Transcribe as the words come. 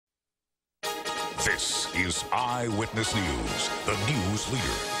This is Eyewitness News, the news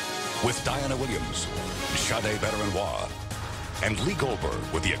leader, with Diana Williams, Sade Benoit, and Lee Goldberg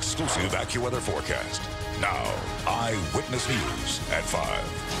with the exclusive AccuWeather forecast. Now, Eyewitness News at 5.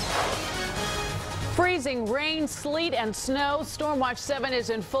 Freezing rain, sleet, and snow. Storm Watch 7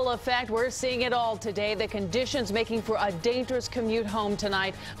 is in full effect. We're seeing it all today. The conditions making for a dangerous commute home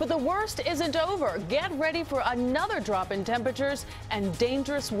tonight. But the worst isn't over. Get ready for another drop in temperatures and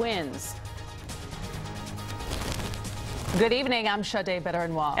dangerous winds. Good evening. I'm Sade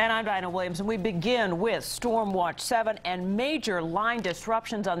Benoit. And I'm Diana Williams. And we begin with Storm Watch 7 and major line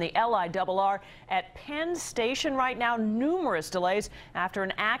disruptions on the LIRR at Penn Station right now. Numerous delays after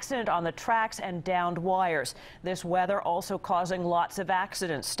an accident on the tracks and downed wires. This weather also causing lots of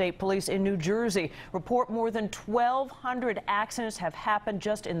accidents. State police in New Jersey report more than 1,200 accidents have happened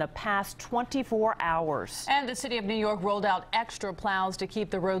just in the past 24 hours. And the city of New York rolled out extra plows to keep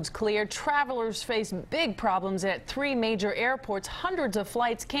the roads clear. Travelers face big problems at 3 major airports, hundreds of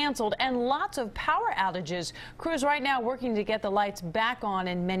flights canceled, and lots of power outages. Crews right now working to get the lights back on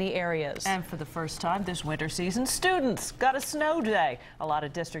in many areas. And for the first time this winter season, students got a snow day. A lot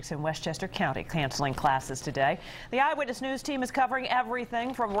of districts in Westchester County canceling classes today. The Eyewitness News team is covering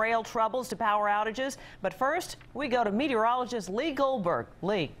everything from rail troubles to power outages. But first, we go to meteorologist Lee Goldberg.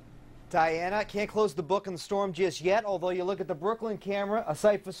 Lee. Diana, can't close the book on the storm just yet, although you look at the Brooklyn camera, a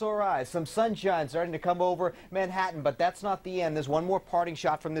sight for sore eyes. Some sunshine starting to come over Manhattan, but that's not the end. There's one more parting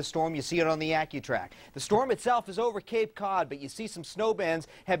shot from this storm. You see it on the AccuTrack. The storm itself is over Cape Cod, but you see some snow bands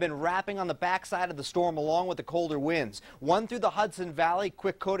have been wrapping on the backside of the storm along with the colder winds. One through the Hudson Valley,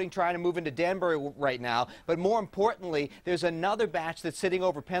 quick coating trying to move into Danbury right now, but more importantly, there's another batch that's sitting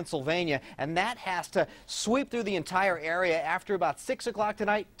over Pennsylvania, and that has to sweep through the entire area after about 6 o'clock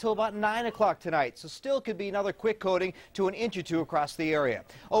tonight till about 9 o'clock tonight, so still could be another quick coating to an inch or two across the area.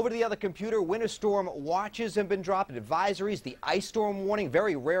 Over to the other computer, winter storm watches have been dropped, advisories, the ice storm warning,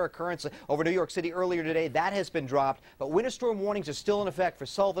 very rare occurrence over New York City earlier today, that has been dropped, but winter storm warnings are still in effect for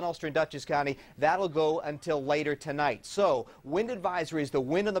Sullivan, Ulster, and Dutchess County. That'll go until later tonight. So, wind advisories, the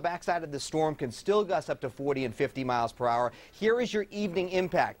wind on the backside of the storm can still gust up to 40 and 50 miles per hour. Here is your evening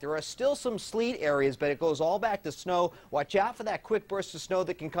impact. There are still some sleet areas, but it goes all back to snow. Watch out for that quick burst of snow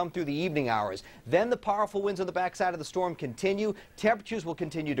that can come through the evening hours. Then the powerful winds on the backside of the storm continue. Temperatures will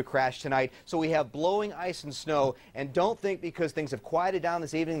continue to crash tonight, so we have blowing ice and snow. And don't think because things have quieted down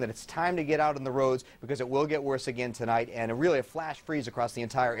this evening that it's time to get out on the roads, because it will get worse again tonight, and really a flash freeze across the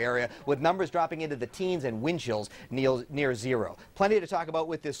entire area with numbers dropping into the teens and wind chills near zero. Plenty to talk about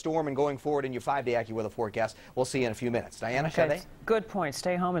with this storm and going forward in your 5-day AccuWeather forecast. We'll see you in a few minutes. Diana, okay. Good point.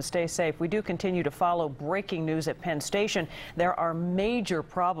 Stay home and stay safe. We do continue to follow breaking news at Penn Station. There are major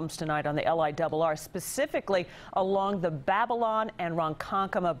problems tonight on the LIRR, specifically along the Babylon and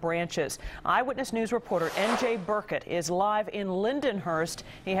Ronkonkoma branches. Eyewitness News reporter N.J. Burkett is live in Lindenhurst.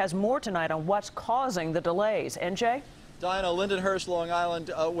 He has more tonight on what's causing the delays. N.J.? Diana, Lindenhurst, Long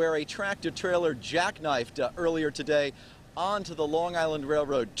Island, where a tractor-trailer jackknifed earlier today onto the Long Island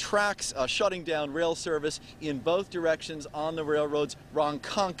Railroad tracks, shutting down rail service in both directions on the railroad's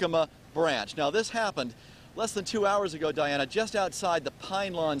Ronkonkoma branch. Now, this happened less than 2 hours ago, Diana, just outside the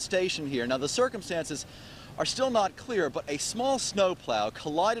Pine Lawn station here. Now, the circumstances are still not clear, but a small snowplow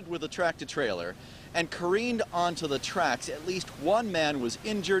collided with a tractor-trailer and careened onto the tracks. At least one man was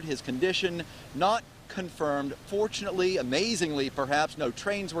injured. His condition not confirmed. Fortunately, amazingly perhaps, no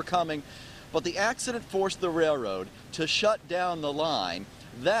trains were coming. But the accident forced the railroad to shut down the line.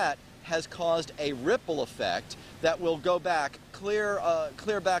 That has caused a ripple effect that will go back, clear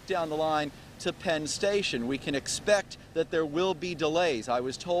back down the line to Penn Station. We can expect that there will be delays. I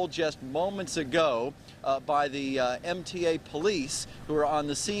was told just moments ago by the MTA police who are on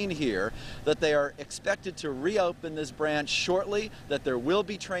the scene here that they are expected to reopen this branch shortly, that there will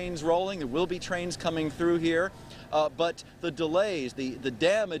be trains rolling, there will be trains coming through here. But the delays, the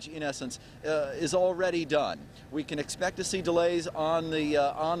damage, in essence, is already done. We can expect to see delays on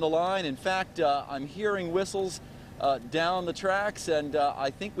the line. In fact, I'm hearing whistles down the tracks, and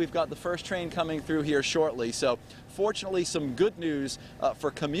I think we've got the first train coming through here shortly. So, fortunately, some good news for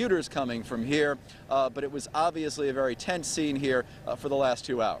commuters coming from here, but it was obviously a very tense scene here for the last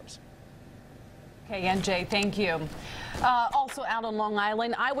 2 hours. Okay, NJ, thank you. Also out on Long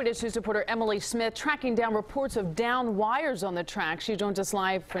Island, Eyewitness News reporter Emily Smith tracking down reports of downed wires on the track. She joins us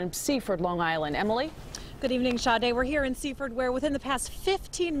live from Seaford, Long Island. Emily? Good evening, Sade. We're here in Seaford where within the past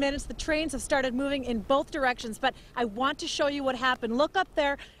 15 minutes the trains have started moving in both directions. But I want to show you what happened. Look up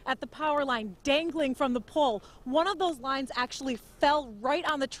there at the power line dangling from the pole. One of those lines actually fell right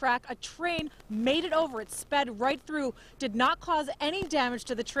on the track. A train made it over. It sped right through, did not cause any damage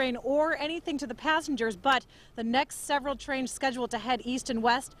to the train or anything to the passengers. But the next several trains scheduled to head east and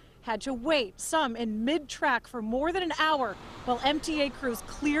west had to wait, some in mid-track, for more than an hour while MTA crews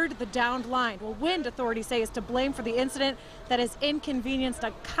cleared the downed line. Well, wind, authorities say, is to blame for the incident that has inconvenienced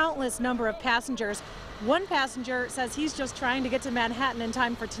a countless number of passengers. One passenger says he's just trying to get to Manhattan in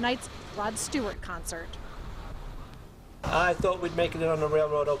time for tonight's Rod Stewart concert. I thought we'd make it on the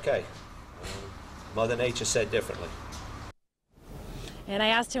railroad okay. Mother Nature said differently. And I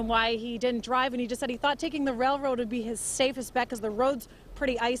asked him why he didn't drive, and he just said he thought taking the railroad would be his safest bet because the road's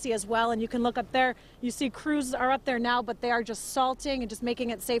pretty icy as well. And you can look up there. You see crews are up there now, but they are just salting and just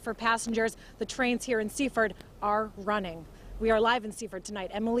making it safe for passengers. The trains here in Seaford are running. We are live in Seaford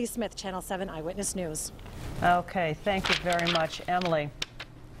tonight. Emily Smith, Channel 7 Eyewitness News. Okay, thank you very much, Emily.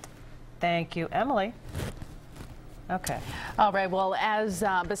 Thank you, Emily. Okay. All right. Well, as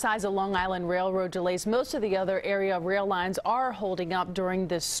besides the Long Island Railroad delays, most of the other area rail lines are holding up during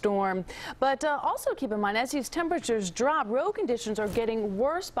this storm. But also keep in mind, as these temperatures drop, road conditions are getting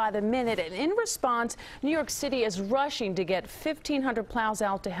worse by the minute. And in response, New York City is rushing to get 1,500 plows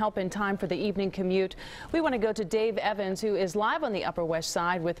out to help in time for the evening commute. We want to go to Dave Evans, who is live on the Upper West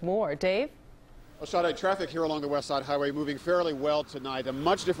Side with more. Dave? Well, Sade, traffic here along the West Side Highway moving fairly well tonight. A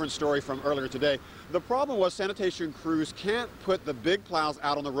much different story from earlier today. The problem was sanitation crews can't put the big plows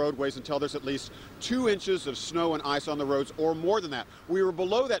out on the roadways until there's at least 2 inches of snow and ice on the roads, or more than that. We were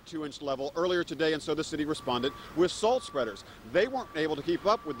below that 2-inch level earlier today, and so the city responded with salt spreaders. They weren't able to keep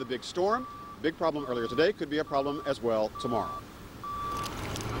up with the big storm. Big problem earlier today, could be a problem as well tomorrow.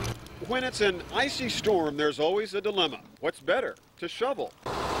 When it's an icy storm, there's always a dilemma. What's better, to shovel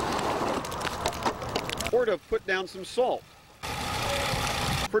or to put down some salt?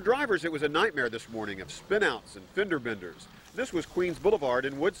 For drivers, it was a nightmare this morning of spinouts and fender benders. This was Queens Boulevard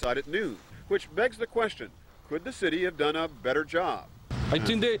in Woodside at noon, which begs the question, could the city have done a better job? I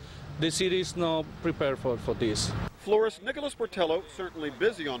think the city is not prepared for this. Florist Nicholas Portello, certainly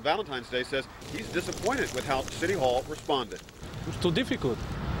busy on Valentine's Day, says he's disappointed with how City Hall responded. It's too difficult.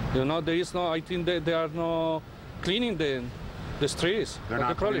 You know, there is no, I think they are not cleaning the streets. They're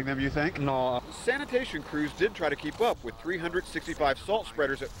not cleaning them, you think? No. Sanitation crews did try to keep up with 365 salt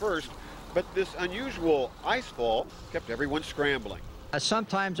spreaders at first, but this unusual ice fall kept everyone scrambling.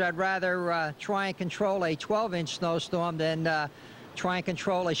 Sometimes I'd rather try and control a 12-inch snowstorm than try and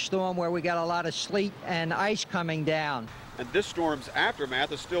control a storm where we got a lot of sleet and ice coming down. And this storm's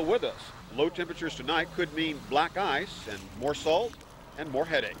aftermath is still with us. Low temperatures tonight could mean black ice and more salt and more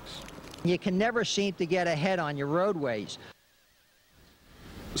headaches. You can never seem to get ahead on your roadways.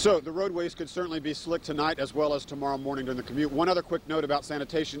 So the roadways could certainly be slick tonight as well as tomorrow morning during the commute. One other quick note about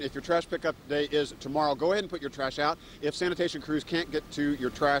sanitation. If your trash pickup day is tomorrow, go ahead and put your trash out. If sanitation crews can't get to your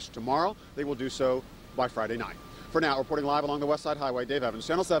trash tomorrow, they will do so by Friday night. For now, reporting live along the West Side Highway, Dave Evans,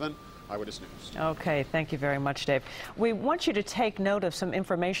 Channel 7. Eyewitness News. Okay, thank you very much, Dave. We want you to take note of some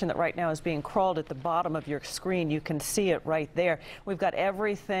information that right now is being crawled at the bottom of your screen. You can see it right there. We've got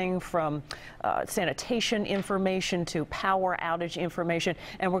everything from sanitation information to power outage information,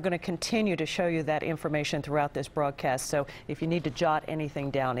 and we're going to continue to show you that information throughout this broadcast. So if you need to jot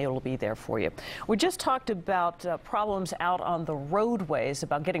anything down, it will be there for you. We just talked about problems out on the roadways,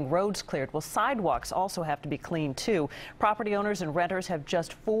 about getting roads cleared. Well, sidewalks also have to be cleaned too. Property owners and renters have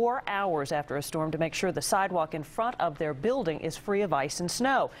just 4 hours after a storm to make sure the sidewalk in front of their building is free of ice and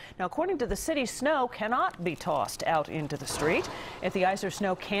snow. Now, according to the city, snow cannot be tossed out into the street. If the ice or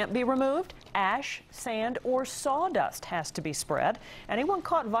snow can't be removed, ash, sand, or sawdust has to be spread. Anyone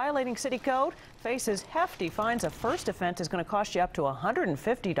caught violating city code faces hefty fines. A first offense is going to cost you up to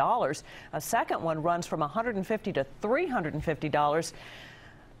 $150. A second one runs from $150 to $350.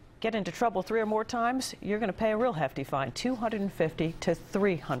 Get into trouble 3 or more times, you're going to pay a real hefty fine, $250 to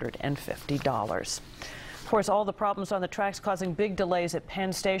 $350. Of course, all the problems on the tracks causing big delays at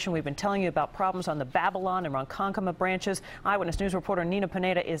Penn Station. We've been telling you about problems on the Babylon and Ronkonkoma branches. Eyewitness News reporter Nina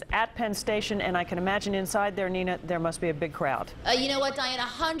Pineda is at Penn Station, and I can imagine inside there, Nina, there must be a big crowd. You know what, Diana?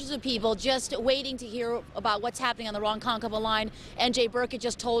 Hundreds of people just waiting to hear about what's happening on the Ronkonkoma line. N.J. Burkett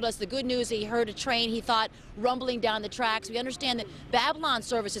just told us the good news. He heard a train, he thought, rumbling down the tracks. We understand that Babylon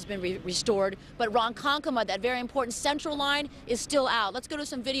service has been restored, but Ronkonkoma, that very important central line, is still out. Let's go to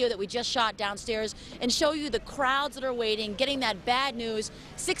some video that we just shot downstairs and show you you the crowds that are waiting, getting that bad news,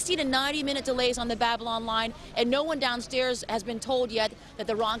 60 to 90-minute delays on the Babylon line, and no one downstairs has been told yet that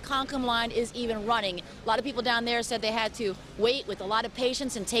the Ronkonkoma line is even running. A lot of people down there said they had to wait with a lot of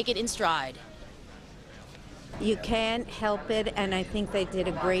patience and take it in stride. You can't help it, and I think they did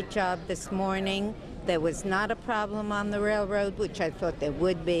a great job this morning. There was not a problem on the railroad, which I thought there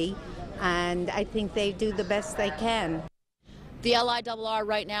would be, and I think they do the best they can. The LIRR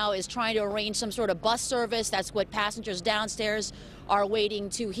right now is trying to arrange some sort of bus service. That's what passengers downstairs are waiting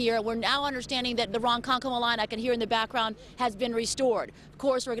to hear. We're now understanding that the Ronkonkoma line, I can hear in the background, has been restored. Of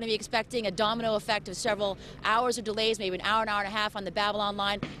course, we're going to be expecting a domino effect of several hours of delays, maybe an hour and a half on the Babylon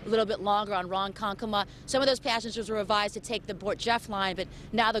line, a little bit longer on Ronkonkoma. Some of those passengers were advised to take the Port Jeff line, but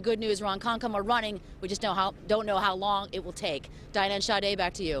now the good news, Ronkonkoma running. We just don't know how long it will take. Diana and Sade,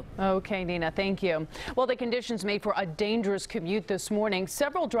 back to you. Okay, Nina, thank you. Well, the conditions made for a dangerous commute this morning.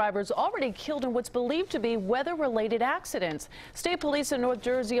 Several drivers already killed in what's believed to be weather-related accidents. State police in North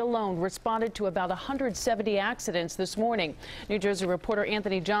Jersey alone responded to about 170 accidents this morning. New Jersey reporter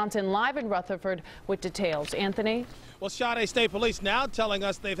Anthony Johnson live in Rutherford with details. Anthony? Well, Sade, State Police now telling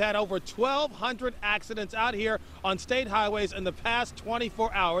us they've had over 1,200 accidents out here on state highways in the past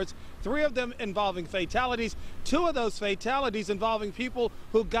 24 hours, 3 of them involving fatalities, 2 of those fatalities involving people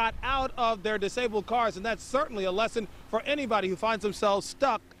who got out of their disabled cars, and that's certainly a lesson for anybody who finds themselves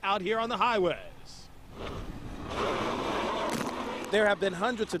stuck out here on the highways. There have been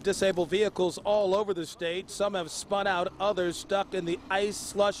hundreds of disabled vehicles all over the state. Some have spun out, others stuck in the ice,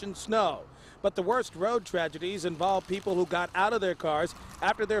 slush, and snow. But the worst road tragedies involve people who got out of their cars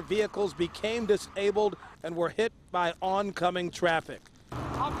after their vehicles became disabled and were hit by oncoming traffic.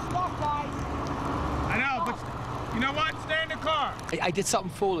 I'm stuck, guys. I know, but you know what? Stay in the car. I did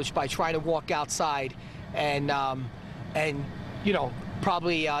something foolish by trying to walk outside and you know,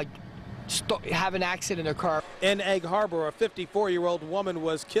 probably have an accident occur. In Egg Harbor, a 54-year-old woman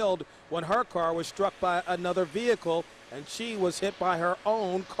was killed when her car was struck by another vehicle, and she was hit by her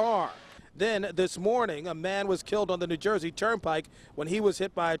own car. Then this morning, a man was killed on the New Jersey Turnpike when he was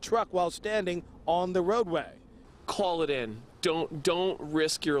hit by a truck while standing on the roadway. Call it in. Don't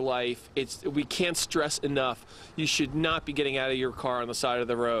risk your life. We can't stress enough. You should not be getting out of your car on the side of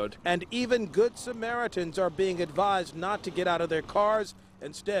the road. And even Good Samaritans are being advised not to get out of their cars.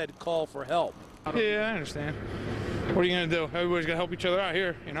 Instead, call for help. Yeah, I understand. What are you going to do? Everybody's going to help each other out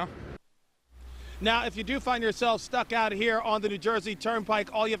here, you know? Now, if you do find yourself stuck out here on the New Jersey Turnpike,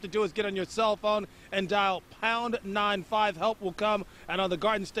 all you have to do is get on your cell phone and dial pound 95. Help will come. And on the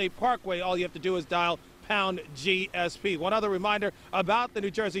Garden State Parkway, all you have to do is dial pound GSP. One other reminder about the New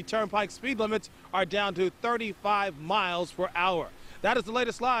Jersey Turnpike, speed limits are down to 35 miles per hour. That is the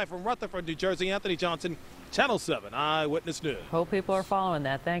latest live from Rutherford, New Jersey. Anthony Johnson, Channel 7 Eyewitness News. Hope people are following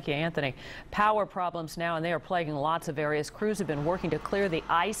that. Thank you, Anthony. Power problems now, and they are plaguing lots of areas. Crews have been working to clear the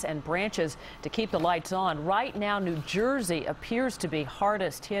ice and branches to keep the lights on. Right now, New Jersey appears to be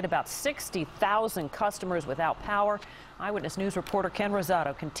hardest hit. About 60,000 customers without power. Eyewitness News reporter Ken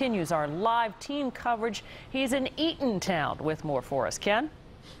Rosato continues our live team coverage. He's in Eatontown with more for us. Ken?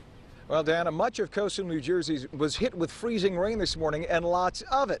 Well, Diana, much of coastal New Jersey was hit with freezing rain this morning, and lots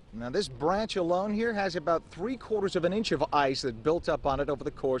of it. Now, this branch alone here has about 3/4 of an inch of ice that built up on it over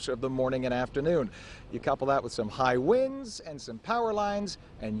the course of the morning and afternoon. You couple that with some high winds and some power lines,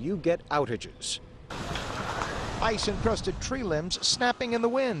 and you get outages. Ice-encrusted tree limbs snapping in the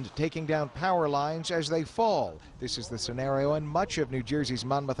wind, taking down power lines as they fall. This is the scenario in much of New Jersey's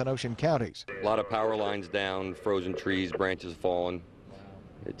Monmouth and Ocean counties. A lot of power lines down, frozen trees, branches falling.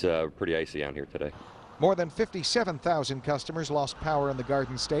 It's pretty icy out here today. More than 57,000 customers lost power in the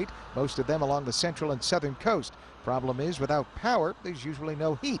Garden State, most of them along the central and southern coast. Problem is, without power, there's usually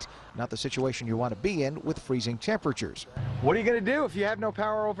no heat. Not the situation you want to be in with freezing temperatures. What are you going to do if you have no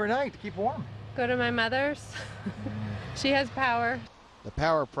power overnight to keep warm? Go to my mother's. She has power. The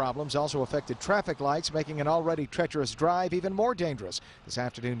power problems also affected traffic lights, making an already treacherous drive even more dangerous. This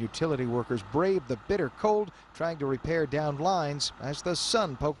afternoon, utility workers braved the bitter cold, trying to repair downed lines as the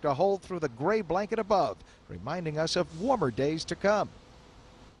sun poked a hole through the gray blanket above, reminding us of warmer days to come.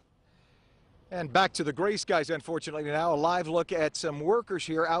 And back to the gray skies, unfortunately. Now a live look at some workers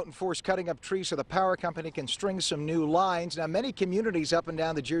here out in force cutting up trees so the power company can string some new lines. Now, many communities up and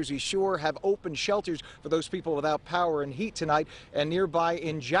down the Jersey Shore have open shelters for those people without power and heat tonight. And nearby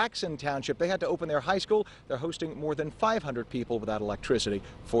in Jackson Township, they had to open their high school. They're hosting more than 500 people without electricity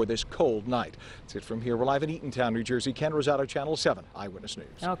for this cold night. That's it from here. We're live in Eatontown, New Jersey. Ken Rosato, Channel 7 Eyewitness News.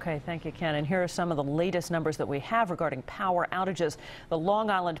 Okay, thank you, Ken. And here are some of the latest numbers that we have regarding power outages. The Long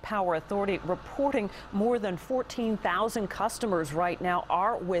Island Power Authority reports reporting more than 14,000 customers right now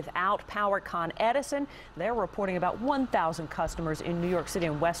are without power. Con Edison, they're reporting about 1,000 customers in New York City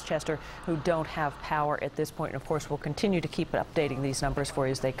and Westchester who don't have power at this point. And of course, we'll continue to keep updating these numbers for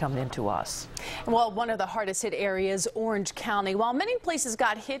you as they come into us. Well, one of the hardest hit areas, Orange County. While many places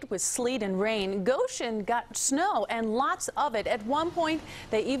got hit with sleet and rain, Goshen got snow and lots of it. At one point,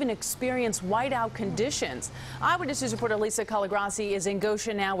 they even experienced whiteout conditions. Eyewitness News reporter Lisa Calagrassi is in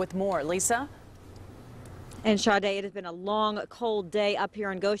Goshen now with more. Lisa? And Sade, it has been a long, cold day up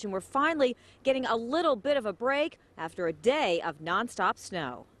here in Goshen. We're finally getting a little bit of a break after a day of nonstop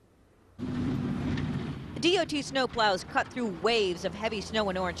snow. DOT snowplows cut through waves of heavy snow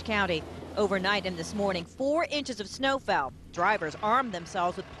in Orange County. Overnight and this morning, 4 inches of snow fell. Drivers armed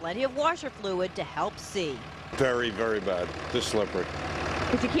themselves with plenty of washer fluid to help see. Very, very bad. This slippery.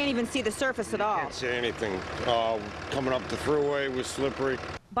 But you can't even see the surface at all. Can't see anything. Coming up the thruway was slippery.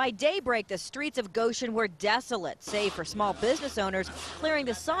 By daybreak, the streets of Goshen were desolate, save for small business owners clearing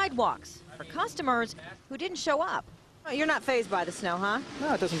the sidewalks for customers who didn't show up. You're not fazed by the snow, huh?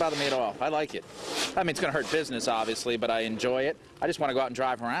 No, it doesn't bother me at all. I like it. I mean, it's going to hurt business, obviously, but I enjoy it. I just want to go out and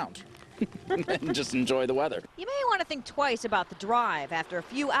drive around and just enjoy the weather. You may want to think twice about the drive. After a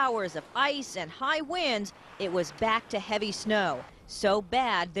few hours of ice and high winds, it was back to heavy snow. So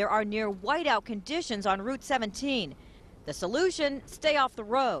bad, there are near whiteout conditions on Route 17. The solution, stay off the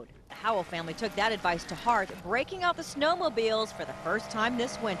road. The Howell family took that advice to heart, breaking out the snowmobiles for the first time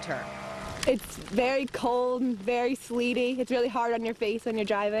this winter. It's very cold, very sleety. It's really hard on your face when you're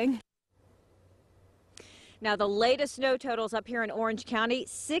driving. Now, the latest snow totals up here in Orange County,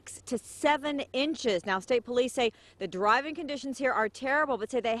 6 to 7 inches. Now, state police say the driving conditions here are terrible,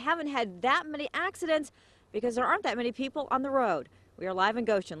 but say they haven't had that many accidents because there aren't that many people on the road. We are live in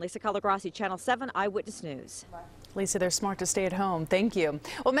Goshen. Lisa Calagrassi, Channel 7 Eyewitness News. Lisa, they're smart to stay at home. Thank you.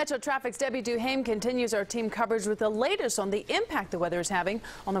 Well, Metro Traffic's Debbie Duhame continues our team coverage with the latest on the impact the weather is having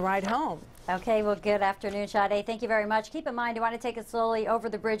on the ride home. Okay, well, good afternoon, Sade. Thank you very much. Keep in mind, you want to take it slowly over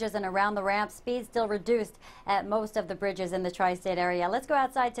the bridges and around the ramps. Speed still reduced at most of the bridges in the tri-state area. Let's go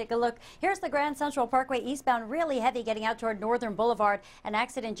outside, take a look. Here's the Grand Central Parkway eastbound, really heavy getting out toward Northern Boulevard. An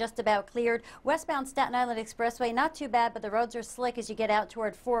accident just about cleared. Westbound Staten Island Expressway, not too bad, but the roads are slick as you get out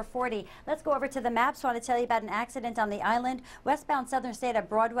toward 440. Let's go over to the maps. I want to tell you about an accident on the island. Westbound Southern State at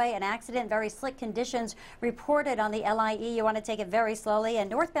Broadway, an accident, very slick conditions reported on the LIE. You want to take it very slowly. And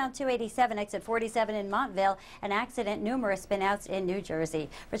northbound 287, exit 47 in Montville, an accident, numerous spinouts in New Jersey.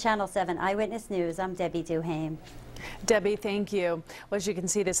 For Channel 7 Eyewitness News, I'm Debbie Duhame. Debbie, thank you. Well, as you can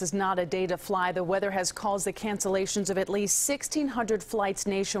see, this is not a day to fly. The weather has caused the cancellations of at least 1,600 flights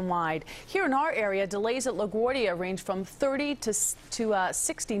nationwide. Here in our area, delays at LaGuardia range from 30 to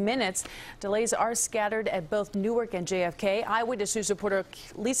 60 minutes. Delays are scattered at both Newark and JFK. Eyewitness News reporter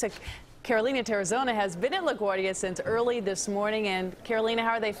Carolina Tarazona has been at LaGuardia since early this morning. And Carolina,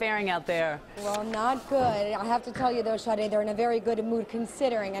 how are they faring out there? Well, not good. I have to tell you, though, Sade, they're in a very good mood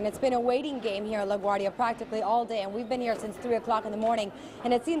considering. And it's been a waiting game here at LaGuardia practically all day. And we've been here since 3 o'clock in the morning.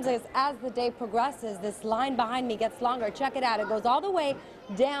 And it seems as the day progresses, this line behind me gets longer. Check it out. It goes all the way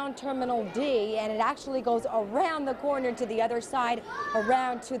down Terminal D, and it actually goes around the corner to the other side,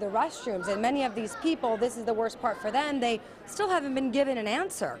 around to the restrooms. And many of these people, this is the worst part for them, they still haven't been given an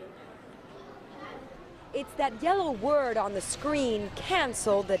answer. It's that yellow word on the screen,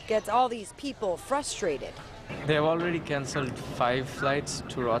 cancel, that gets all these people frustrated. They've already canceled 5 flights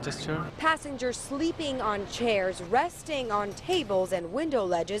to Rochester. Passengers sleeping on chairs, resting on tables and window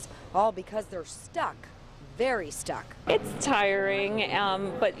ledges, all because they're stuck. Very stuck. It's tiring,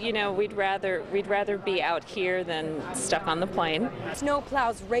 but you know, we'd rather be out here than stuck on the plane.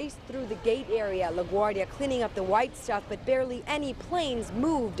 Snowplows raced through the gate area at LaGuardia, cleaning up the white stuff, but barely any planes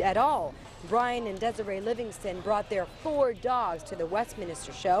moved at all. Brian and Desiree Livingston brought their 4 dogs to the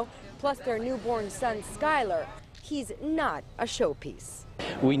Westminster show, plus their newborn son, Skylar. He's not a showpiece.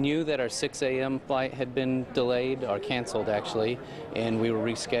 We knew that our 6 a.m. flight had been delayed, or canceled actually, and we were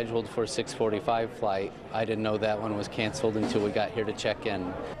rescheduled for a 6:45 flight. I didn't know that one was canceled until we got here to check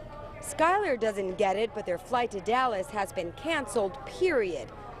in. Skylar doesn't get it, but their flight to Dallas has been canceled, period.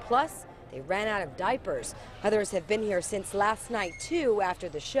 Plus, they ran out of diapers. Others have been here since last night, too, after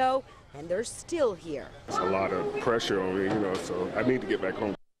the show, and they're still here. It's a lot of pressure on me, so I need to get back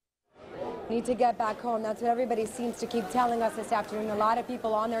home. Need to get back home. That's what everybody seems to keep telling us this afternoon. A lot of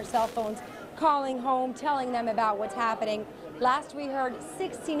people on their cell phones calling home, telling them about what's happening. Last we heard,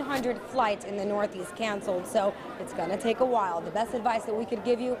 1,600 flights in the Northeast canceled, so it's going to take a while. The best advice that we could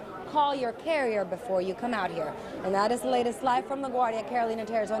give you, call your carrier before you come out here. And that is the latest live from LaGuardia. Carolina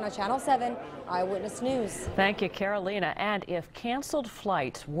Tarazona, Channel 7, Eyewitness News. Thank you, Carolina. And if canceled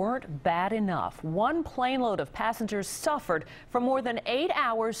flights weren't bad enough, one plane load of passengers suffered for more than 8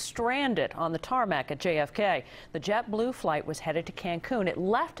 hours stranded on the tarmac at JFK. The JetBlue flight was headed to Cancun. It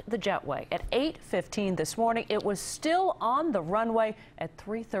left the jetway at 8:15 this morning. It was still on the runway at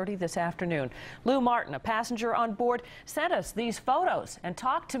 3:30 this afternoon. Lou Martin, a passenger on board, sent us these photos and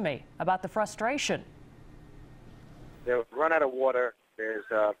talked to me about the frustration. They've run out of water. There's,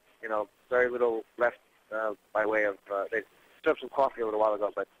 very little left by way of, they served some coffee a little while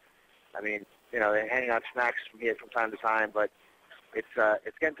ago, but, I mean, they're handing out snacks from here from time to time, but it's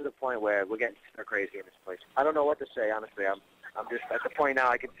getting to the point where we're getting crazy in this place. I don't know what to say, honestly. I'm just at the point now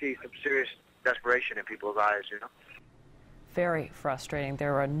I can see some serious desperation in people's eyes, Very frustrating.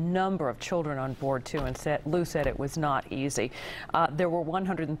 There were a number of children on board, too, and Lou said it was not easy. There were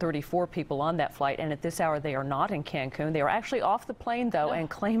 134 people on that flight, and at this hour they are not in Cancun. They are actually off the plane, though, and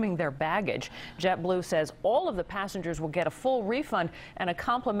claiming their baggage. JetBlue says all of the passengers will get a full refund and a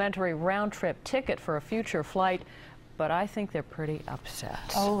complimentary round-trip ticket for a future flight. But I think they're pretty upset.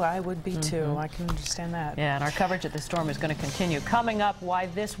 Oh, I would be too. I can understand that. Yeah, and our coverage of the storm is going to continue. Coming up, why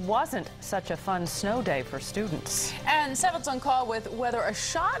this wasn't such a fun snow day for students. And 7's on call with whether a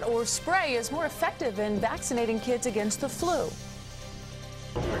shot or spray is more effective in vaccinating kids against the flu.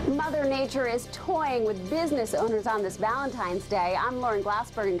 Mother Nature is toying with business owners on this Valentine's Day. I'm Lauren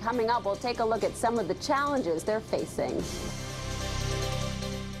Glassberg, and coming up, we'll take a look at some of the challenges they're facing.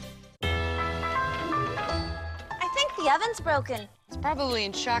 The oven's broken. It's probably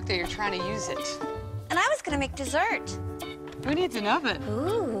in shock that you're trying to use it. And I was gonna make dessert. Who needs an oven?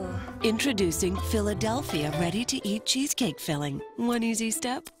 Ooh. Introducing Philadelphia ready-to-eat cheesecake filling. One easy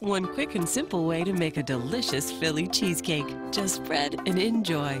step, one quick and simple way to make a delicious Philly cheesecake. Just spread and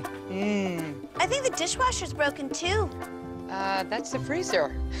enjoy. I think the dishwasher's broken too. That's the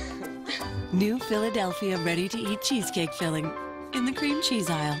freezer. New Philadelphia ready-to-eat cheesecake filling in the cream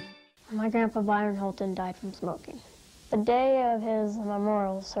cheese aisle. My grandpa Byron Holton died from smoking. The day of his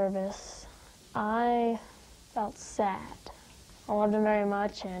memorial service, I felt sad. I loved him very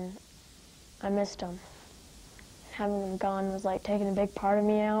much, and I missed him. Having him gone was like taking a big part of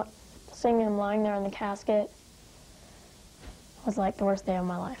me out. Seeing him lying there in the casket was like the worst day of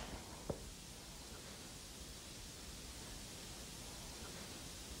my life.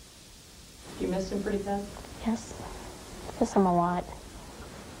 You missed him pretty bad? Yes, miss him a lot.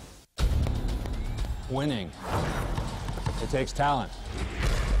 Winning. It takes talent,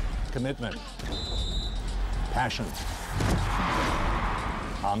 commitment, passion.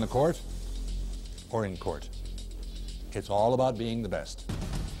 On the court or in court. It's all about being the best.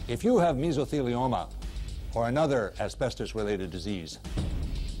 If you have mesothelioma or another asbestos-related disease,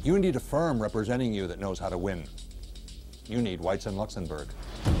 you need a firm representing you that knows how to win. You need Weitz & Luxenberg.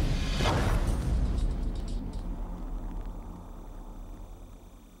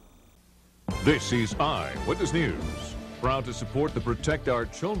 This is Eyewitness News, proud to support the Protect Our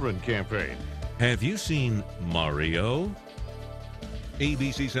Children campaign. Have you seen Mario?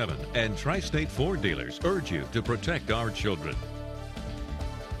 ABC 7 and Tri-State Ford dealers urge you to protect our children.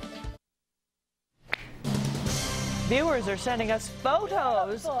 Viewers are sending us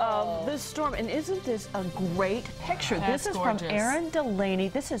photos of this storm, and isn't this a great picture? That's this is gorgeous. from Erin Delaney.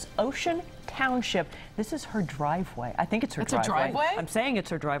 This is Ocean Township. This is her driveway. I think it's her driveway. It's a driveway? I'm saying it's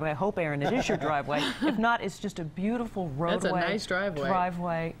her driveway. I hope, Erin, it is your driveway. If not, it's just a beautiful roadway. That's a nice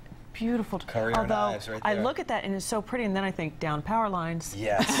driveway. Beautiful. Courier knives right I there. look at that and it's so pretty, and then I think down power lines.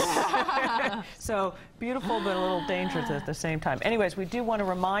 Yes. So beautiful, but a little dangerous at the same time. Anyways, we do want to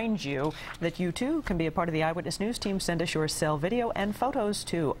remind you that you too can be a part of the Eyewitness News team. Send us your cell video and photos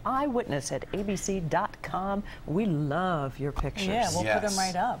to eyewitness@abc.com. We love your pictures. Yeah, we'll put them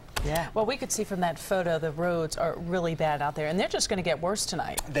right up. Yeah. Well, we could see from that photo the roads are really bad out there, and they're just going to get worse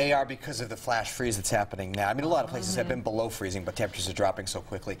tonight. They are, because of the flash freeze that's happening now. I mean, a lot of places have been below freezing, but temperatures are dropping so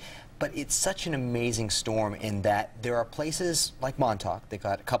quickly. But it's such an amazing storm in that there are places like Montauk that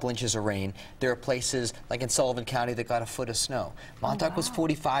got a couple inches of rain. There are places like in Sullivan County that got a foot of snow. Montauk was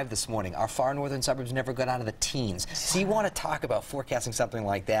 45 this morning. Our far northern suburbs never got out of the teens. So you want to talk about forecasting something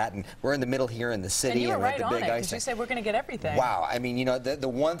like that, and we're in the middle here in the city, and you were and right the on big it, ice. because you said we're going to get everything. Wow. I mean, you know, the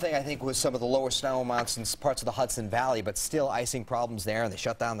one thing I think was some of the lower snow amounts in parts of the Hudson Valley, but still icing problems there, and they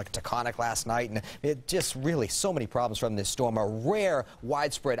shut down the Taconic last night, and it just really so many problems from this storm. A rare,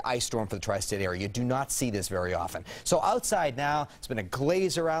 widespread ice storm for the tri-state area. You do not see this very often. So outside now, it's been a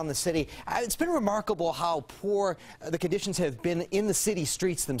glaze around the city. It's been remarkable incredible how poor the conditions have been in the city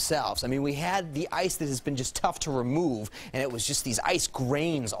streets themselves. I mean, we had the ice that has been just tough to remove, and it was just these ice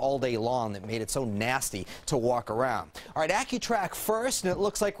grains all day long that made it so nasty to walk around. All right, AccuTrack first, and it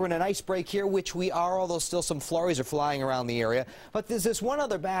looks like we're in an ice break here, which we are, although still some flurries are flying around the area. But there's this one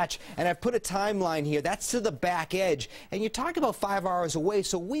other batch, and I've put a timeline here. That's to the back edge, and you're talking about 5 hours away,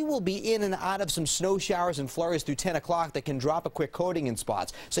 so we will be in and out of some snow showers and flurries through 10 o'clock that can drop a quick coating in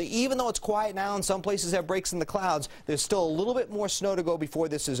spots. So even though it's quiet now and some places have breaks in the clouds, there's still a little bit more snow to go before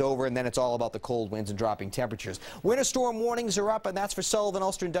this is over, and then it's all about the cold winds and dropping temperatures. Winter storm warnings are up, and that's for Sullivan,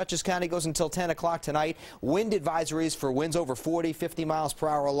 Ulster, and Dutchess County. Goes until 10 o'clock tonight. Wind advisories for winds over 40, 50 miles per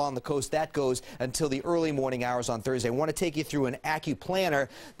hour along the coast. That goes until the early morning hours on Thursday. I want to take you through an AccuPlanner.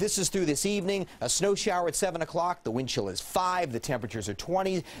 This is through this evening. A snow shower at 7 o'clock. The wind chill is 5. The temperatures are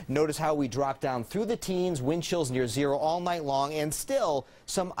 20. Notice how we drop down through the teens. Wind chills near 0 all night long, and still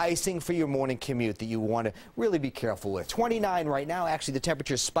some icing for your morning commute that you want to really be careful with. 29 right now. Actually, the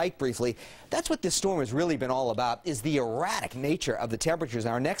temperatures spiked briefly. That's what this storm has really been all about, is the erratic nature of the temperatures.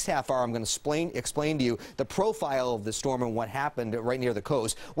 Now, our next half hour, I'm going to explain to you the profile of the storm and what happened right near the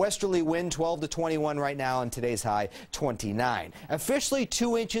coast. Westerly wind 12 to 21 right now, and today's high 29. Officially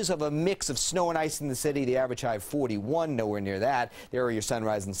 2 inches of a mix of snow and ice in the city. The average high 41, nowhere near that. There are your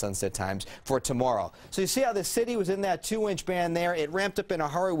sunrise and sunset times for tomorrow. So you see how the city was in that 2-inch band there. It ramped up in a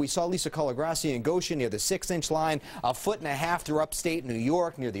hurry. We saw Lisa Colagrassi and Goshen near the 6-inch line, 1.5 feet through upstate New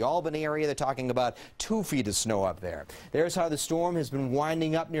York near the Albany area. They're talking about 2 feet of snow up there. There's how the storm has been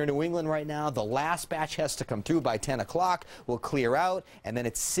winding up near New England right now. The last batch has to come through by 10 o'clock. We'll clear out, and then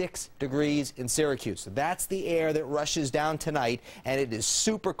it's 6 degrees in Syracuse. So that's the air that rushes down tonight, and it is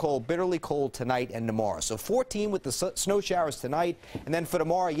super cold, bitterly cold tonight and tomorrow. So 14 with the snow showers tonight, and then for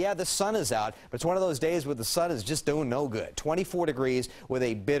tomorrow, yeah, the sun is out, but it's one of those days where the sun is just doing no good. 24 degrees with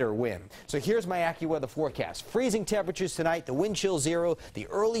a bitter wind. So here's my AccuWeather forecast. Freezing temperatures tonight, the wind chill 0, the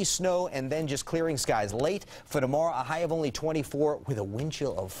early snow, and then just clearing skies late. For tomorrow, a high of only 24 with a wind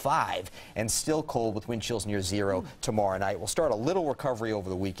chill of 5, and still cold with wind chills near 0 tomorrow night. We'll start a little recovery over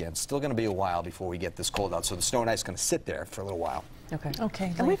the weekend. Still going to be a while before we get this cold out, so the snow and ice is going to sit there for a little while. Okay.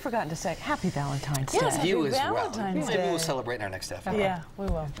 Okay. And we've forgotten to say Happy Valentine's Day. Yes, Happy You as Valentine's well. Maybe Day. we'll celebrate in our next half hour. Yeah, we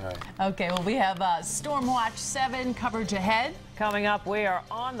will. All right. Okay, well, we have Storm Watch 7 coverage ahead. Coming up, we are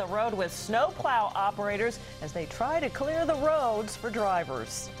on the road with snowplow operators as they try to clear the roads for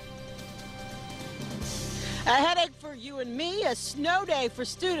drivers. A headache for you and me, a snow day for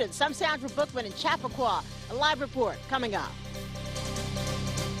students. I'm Sandra Bookman in Chappaqua. A live report coming up.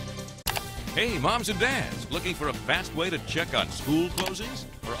 Hey, moms and dads, looking for a fast way to check on school closings?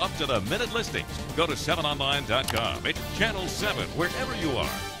 For up-to-the-minute listings, go to 7online.com. It's Channel 7, wherever you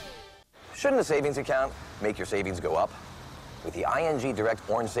are. Shouldn't a savings account make your savings go up? With the ING Direct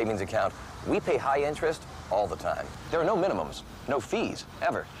Orange Savings Account, we pay high interest all the time. There are no minimums, no fees,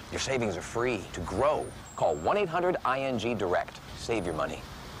 ever. Your savings are free to grow. Call 1-800-ING-DIRECT. Save your money.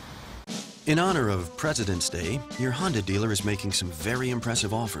 In honor of President's Day, your Honda dealer is making some very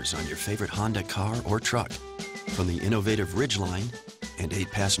impressive offers on your favorite Honda car or truck. From the innovative Ridgeline and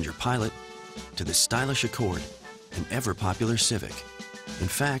 8-passenger Pilot to the stylish Accord and ever-popular Civic. In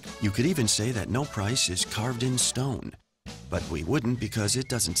fact, you could even say that no price is carved in stone. But we wouldn't because it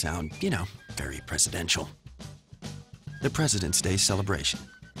doesn't sound, you know, very presidential. The President's Day celebration.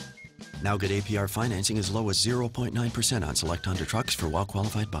 Now get APR financing as low as 0.9% on select Honda trucks for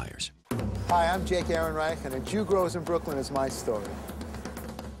well-qualified buyers. Hi, I'm Jake Ehrenreich, and A Jew Grows in Brooklyn is my story.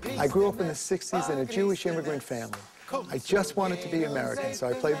 I grew up in the 60s in a Jewish immigrant family. I just wanted to be American, so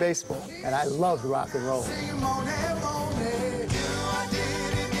I played baseball, and I loved rock and roll.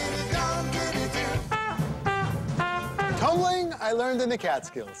 Tumbling, I learned in the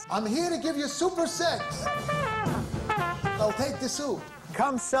Catskills. I'm here to give you super sex. I'll take the soup.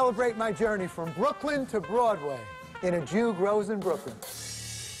 Come celebrate my journey from Brooklyn to Broadway in A Jew Grows in Brooklyn.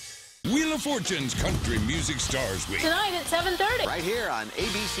 Wheel of Fortune's Country Music Stars Week. Tonight at 7:30. Right here on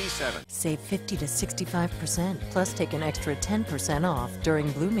ABC 7. Save 50 to 65%, plus take an extra 10% off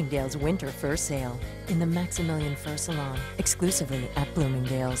during Bloomingdale's Winter Fur Sale in the Maximilian Fur Salon, exclusively at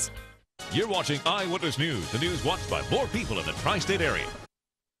Bloomingdale's. You're watching Eyewitness News, the news watched by more people in the tri-state area.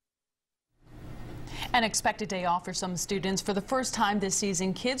 An expected day off for some students. For the first time this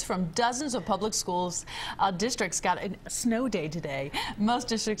season, kids from dozens of public schools districts got a snow day today. Most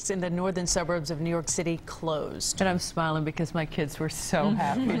districts in the northern suburbs of New York City closed. And I'm smiling because my kids were so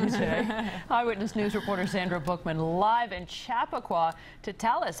happy today. Eyewitness News reporter Sandra Bookman live in Chappaqua to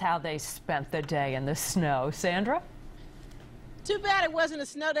tell us how they spent the day in the snow. Sandra? Too bad it wasn't a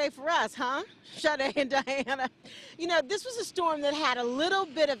snow day for us, huh? Sade and Diana. You know, this was a storm that had a little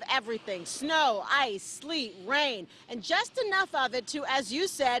bit of everything. Snow, ice, sleet, rain, and just enough of it to, as you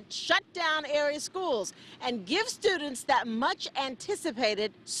said, shut down area schools and give students that much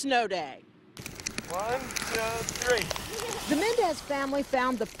anticipated snow day. 1, 2, 3. The Mendez family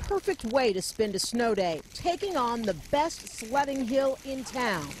found the perfect way to spend a snow day, taking on the best sledding hill in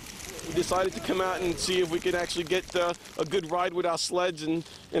town. We decided to come out and see if we could actually get a good ride with our sleds and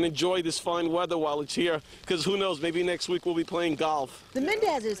enjoy this fine weather while it's here, because who knows, maybe next week we'll be playing golf. The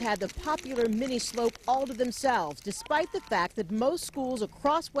Mendezes had the popular mini slope all to themselves, despite the fact that most schools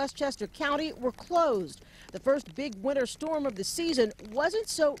across Westchester County were closed. The first big winter storm of the season wasn't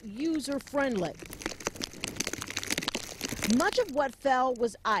so user-friendly. Much of what fell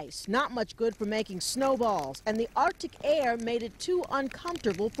was ice, not much good for making snowballs, and the Arctic air made it too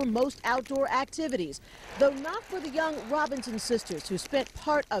uncomfortable for most outdoor activities, though not for the young Robinson sisters who spent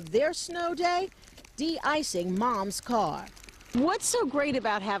part of their snow day de-icing Mom's car. What's so great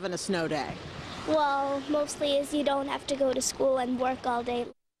about having a snow day? Well, mostly is you don't have to go to school and work all day.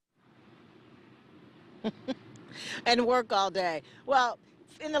 And work all day. Well,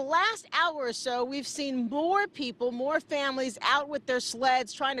 in the last hour or so, we've seen more people, more families out with their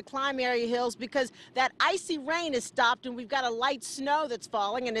sleds trying to climb area hills because that icy rain has stopped and we've got a light snow that's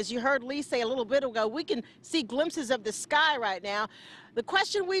falling. And as you heard Lee say a little bit ago, we can see glimpses of the sky right now. The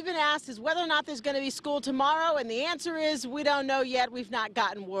question we've been asked is whether or not there's going to be school tomorrow, and the answer is we don't know yet. We've not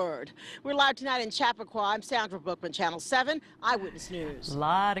gotten word. We're live tonight in Chappaqua. I'm Sandra Bookman, Channel 7, Eyewitness News. A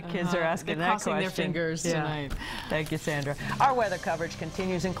lot of kids are asking that question. Crossing their fingers tonight. Thank you, Sandra. Our weather coverage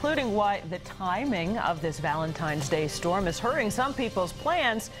continues, including why the timing of this Valentine's Day storm is hurting some people's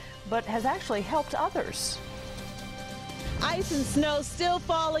plans, but has actually helped others. Ice and snow still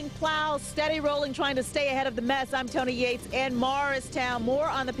falling, plows steady rolling, trying to stay ahead of the mess. I'm Tony Yates in Morristown. More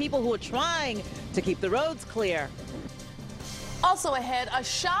on the people who are trying to keep the roads clear. Also ahead, a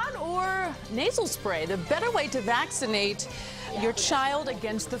shot or nasal spray, the better way to vaccinate your child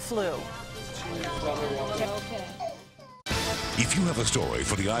against the flu. Okay. If you have a story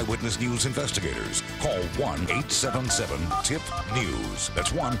for the Eyewitness News investigators, call 1-877-TIP-NEWS.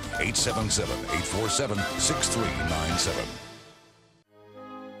 That's 1-877-847-6397.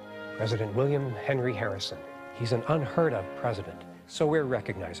 President William Henry Harrison. He's an unheard of president, so we're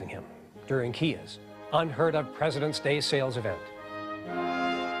recognizing him during Kia's Unheard of President's Day sales event.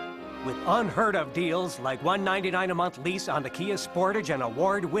 With unheard of deals like $199 a month lease on the Kia Sportage and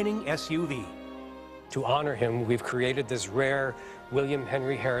award-winning SUV. To honor him, we've created this rare William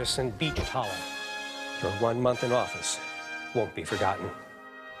Henry Harrison beach towel. Your 1 month in office won't be forgotten.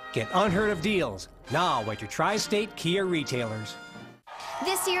 Get unheard of deals now at your tri-state Kia retailers.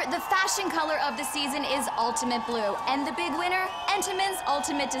 This year, the fashion color of the season is ultimate blue, and the big winner, Entenmann's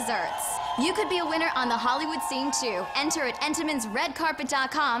Ultimate Desserts. You could be a winner on the Hollywood scene too. Enter at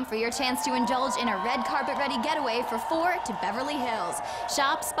Entenmann'sRedCarpet.com for your chance to indulge in a red carpet-ready getaway for 4 to Beverly Hills.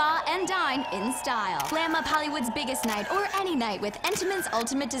 Shop, spa, and dine in style. Glam up Hollywood's biggest night or any night with Entenmann's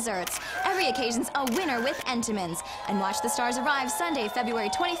Ultimate Desserts. Every occasion's a winner with Entenmann's. And watch the stars arrive Sunday, February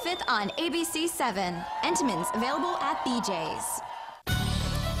 25th on ABC 7. Entenmann's, available at BJ's.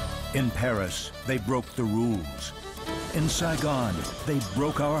 In Paris, they broke the rules. In Saigon, they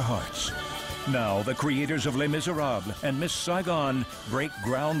broke our hearts. Now, the creators of Les Miserables and Miss Saigon break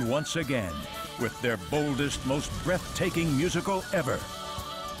ground once again with their boldest, most breathtaking musical ever,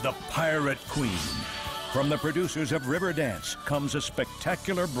 The Pirate Queen. From the producers of Riverdance comes a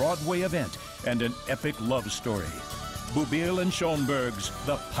spectacular Broadway event and an epic love story. Boublil and Schoenberg's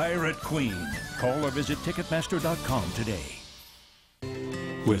The Pirate Queen. Call or visit Ticketmaster.com today.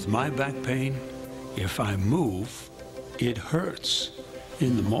 With my back pain, if I move, it hurts.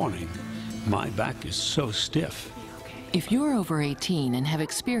 In the morning, my back is so stiff. If you're over 18 and have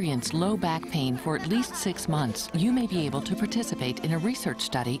experienced low back pain for at least 6 months, you may be able to participate in a research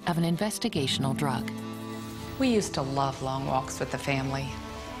study of an investigational drug. We used to love long walks with the family,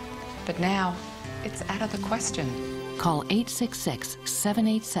 but now it's out of the question. Call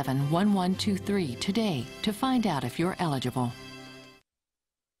 866-787-1123 today to find out if you're eligible.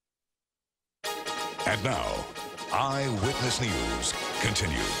 And now, Eyewitness News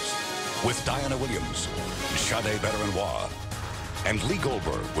continues with Diana Williams, Sade Berenois, and Lee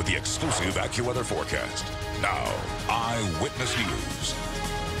Goldberg with the exclusive AccuWeather forecast. Now, Eyewitness News.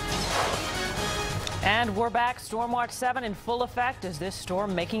 And we're back. Storm Watch 7 in full effect as this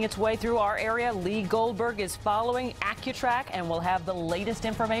storm making its way through our area. Lee Goldberg is following AccuTrack and will have the latest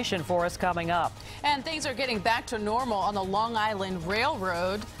information for us coming up. And things are getting back to normal on the Long Island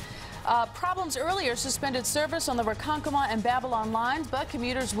Railroad. Problems earlier suspended service on the Ronkonkoma and Babylon lines, but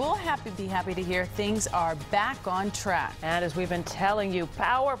commuters will be happy to hear things are back on track. And as we've been telling you,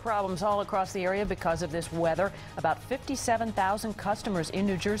 power problems all across the area because of this weather. About 57,000 customers in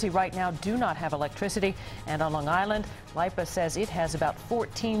New Jersey right now do not have electricity. And on Long Island, LIPA says it has about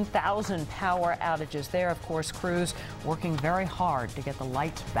 14,000 power outages there. Of course, crews working very hard to get the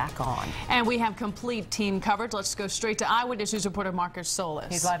lights back on. And we have complete team coverage. Let's go straight to Eyewitness News reporter Marcus Solis.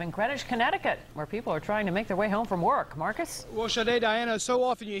 He's live in Greenwich, Connecticut, where people are trying to make their way home from work. Marcus? Well, Sade, Diana, so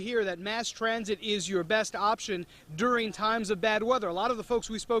often you hear that mass transit is your best option during times of bad weather. A lot of the folks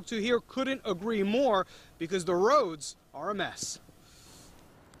we spoke to here couldn't agree more because the roads are a mess.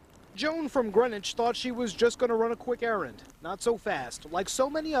 Joan from Greenwich thought she was just going to run a quick errand. Not so fast. Like so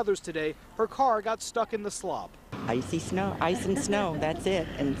many others today, her car got stuck in the slop. Icy snow, ice and snow, that's it,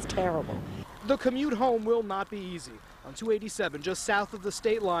 and it's terrible. The commute home will not be easy. On 287, just south of the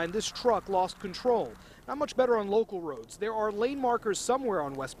state line, this truck lost control. Not much better on local roads. There are lane markers somewhere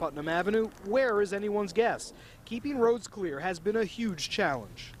on West Putnam Avenue. Where is anyone's guess? Keeping roads clear has been a huge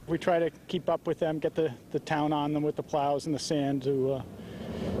challenge. We try to keep up with them, get the town on them with the plows and the sand to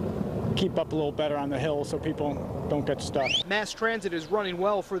keep up a little better on the hill so people don't get stuck. Mass transit is running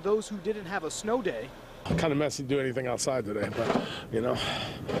well for those who didn't have a snow day. Kind of messy to do anything outside today, but, you know,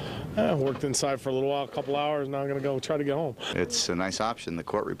 I worked inside for a little while, a couple hours, now I'm going to go try to get home. It's a nice option. The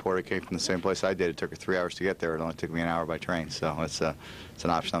court reporter came from the same place I did. It took her 3 hours to get there. It only took me an hour by train, so it's an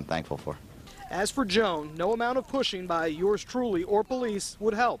option I'm thankful for. As for Joan, no amount of pushing by yours truly or police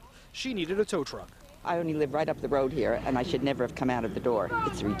would help. She needed a tow truck. I only live right up the road here, and I should never have come out of the door.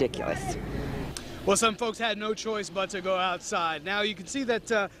 It's ridiculous. Well, some folks had no choice but to go outside. Now you can see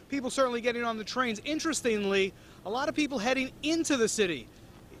that people certainly getting on the trains. Interestingly, a lot of people heading into the city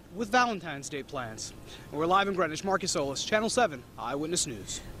with Valentine's Day plans. And we're live in Greenwich. Marcus Solis, Channel 7, Eyewitness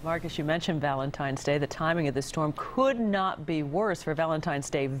News. Marcus, you mentioned Valentine's Day. The timing of the storm could not be worse for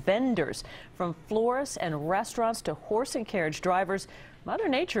Valentine's Day vendors. From florists and restaurants to horse and carriage drivers, Mother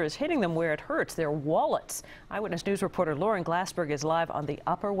Nature is hitting them where it hurts, their wallets. Eyewitness News reporter Lauren Glassberg is live on the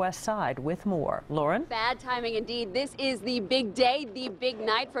Upper West Side with more. Lauren? Bad timing indeed. This is the big day, the big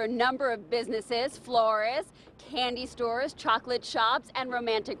night for a number of businesses, florists, candy stores, chocolate shops, and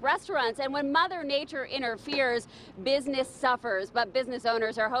romantic restaurants. And when Mother Nature interferes, business suffers. But business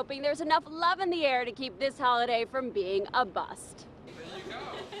owners are hoping there's enough love in the air to keep this holiday from being a bust.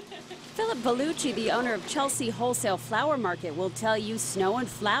 Philip Bellucci, the owner of Chelsea Wholesale Flower Market, will tell you snow and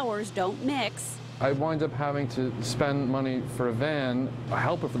flowers don't mix. I wind up having to spend money for a van, a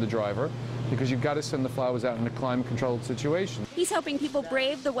helper for the driver, because you've got to send the flowers out in a climate-controlled situation. He's hoping people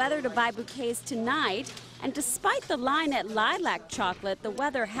brave the weather to buy bouquets tonight. And despite the line at Lilac Chocolate, the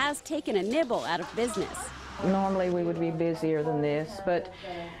weather has taken a nibble out of business. Normally we would be busier than this, but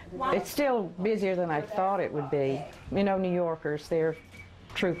it's still busier than I thought it would be. You know, New Yorkers, they're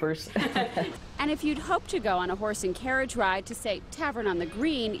troopers. And if you'd hoped to go on a horse and carriage ride to, say, Tavern on the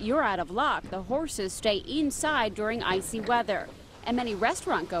Green, you're out of luck. The horses stay inside during icy weather. And many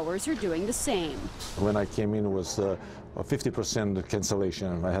restaurant goers are doing the same. When I came in, it was a 50%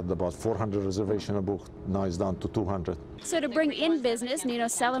 cancellation. I had about 400 reservations booked. Now it's down to 200. So to bring in business, Nino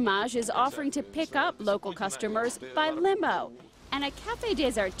Salamage is offering to pick up local customers by limo. And at Café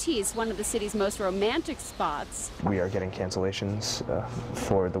des Artistes, one of the city's most romantic spots, we are getting cancellations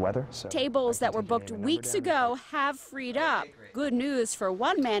for the weather. So tables that were booked weeks ago have freed up. Good news for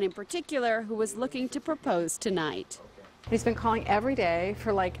one man in particular who was looking to propose tonight. He's been calling every day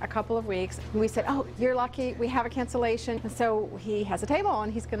for like a couple of weeks. We said, oh, you're lucky, we have a cancellation. And so he has a table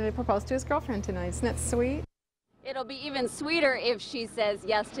and he's going to propose to his girlfriend tonight. Isn't that sweet? It'll be even sweeter if she says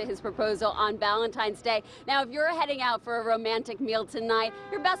yes to his proposal on Valentine's Day. Now, if you're heading out for a romantic meal tonight,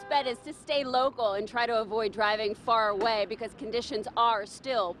 your best bet is to stay local and try to avoid driving far away because conditions are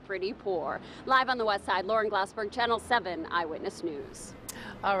still pretty poor. Live on the West Side, Lauren Glassberg, Channel 7 Eyewitness News.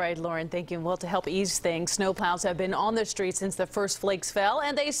 All right, Lauren, thank you. Well, to help ease things, snowplows have been on the streets since the first flakes fell,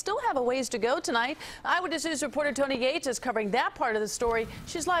 and they still have a ways to go tonight. Eyewitness News reporter Tony Yates is covering that part of the story.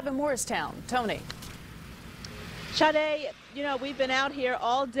 She's live in Morristown. Tony. Sade, you know, we've been out here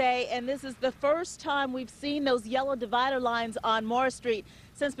all day, and this is the first time we've seen those yellow divider lines on Morris Street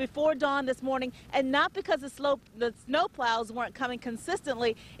since before dawn this morning, and not because the snow plows weren't coming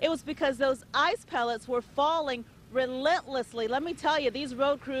consistently. It was because those ice pellets were falling relentlessly. Let me tell you, these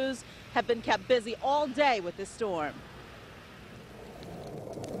road crews have been kept busy all day with this storm.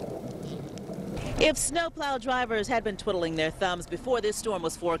 If snowplow drivers had been twiddling their thumbs before this storm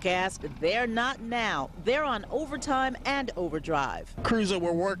was forecast, they're not now. They're on overtime and overdrive. Crews that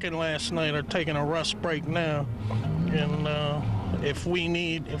were working last night are taking a rest break now, and If we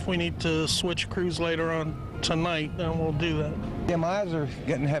need to switch crews later on tonight, then we'll do that. Yeah, my eyes are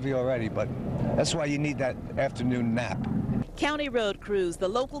getting heavy already, but that's why you need that afternoon nap. County road crews, the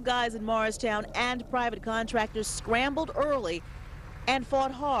local guys in Morristown, and private contractors scrambled early and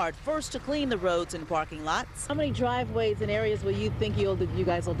fought hard, first to clean the roads and parking lots. How many driveways and areas will you think you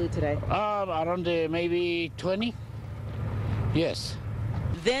guys will do today? Around maybe 20. Yes.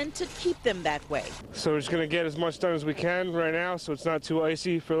 Then to keep them that way. So we're just going to get as much done as we can right now so it's not too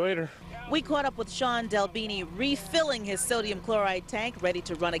icy for later. We caught up with Sean Delbini refilling his sodium chloride tank, ready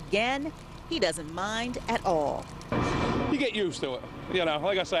to run again. He doesn't mind at all. You get used to it. You know,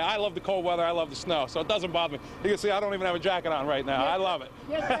 like I say, I love the cold weather, I love the snow, so it doesn't bother me. You can see I don't even have a jacket on right now. I love it.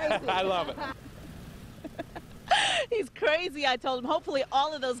 You're crazy. I love it. He's crazy, I told him. Hopefully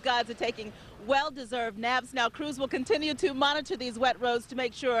all of those guys are taking well-deserved naps. Now, crews will continue to monitor these wet roads to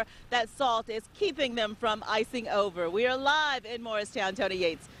make sure that salt is keeping them from icing over. We are live in Morristown. Tony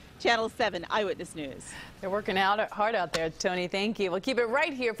Yates, Channel 7 Eyewitness News. They're working hard out there, Tony. Thank you. We'll keep it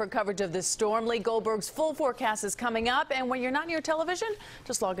right here for coverage of this storm. Lee Goldberg's full forecast is coming up. And when you're not near television,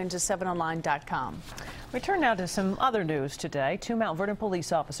 just log into 7online.com. We turn now to some other news today. 2 Mount Vernon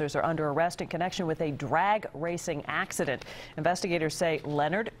police officers are under arrest in connection with a drag racing accident. Investigators say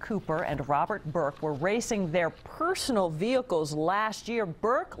Leonard Cooper and Robert Burke were racing their personal vehicles last year.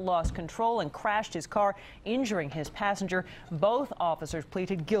 Burke lost control and crashed his car, injuring his passenger. Both officers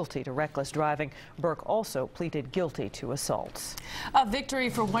pleaded guilty to reckless driving. Burke also pleaded guilty to assaults. A victory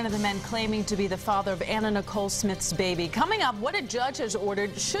for one of the men claiming to be the father of Anna Nicole Smith's baby. Coming up, what a judge has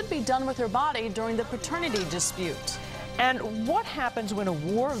ordered should be done with her body during the paternity dispute. And what happens when a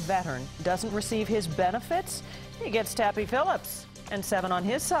war veteran doesn't receive his benefits? He gets Tappy Phillips and 7 on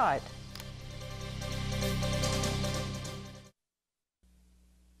his side.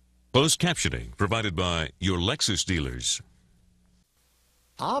 Closed captioning provided by your Lexus dealers.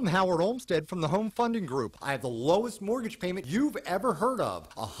 I'm Howard Olmstead from the Home Funding Group. I have the lowest mortgage payment you've ever heard of.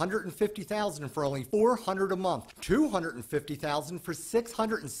 $150,000 for only $400 a month. $250,000 for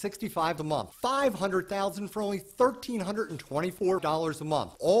 $665 a month. $500,000 for only $1,324 a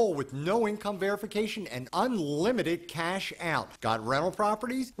month. All with no income verification and unlimited cash out. Got rental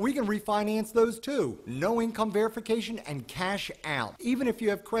properties? We can refinance those too. No income verification and cash out. Even if you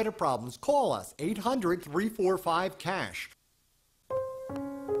have credit problems, call us 800-345-CASH.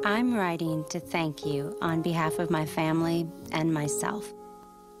 I'm writing to thank you on behalf of my family and myself.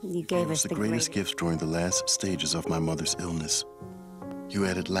 You gave us the greatest gifts during the last stages of my mother's illness. You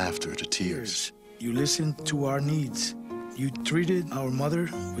added laughter to tears. You listened to our needs. You treated our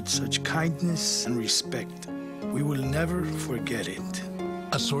mother with such kindness and respect. We will never forget it.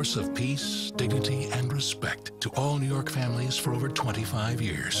 A source of peace, dignity, and respect to all New York families for over 25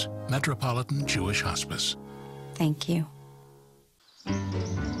 years. Metropolitan Jewish Hospice. Thank you.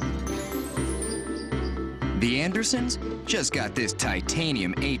 The Andersons just got this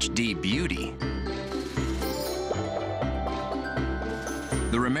titanium HD beauty.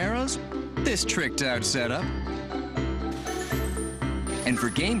 The Romeros, this tricked out setup. And for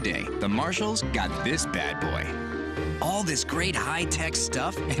game day, the Marshalls got this bad boy. All this great high-tech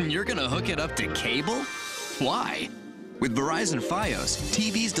stuff, and you're gonna hook it up to cable? Why? With Verizon Fios,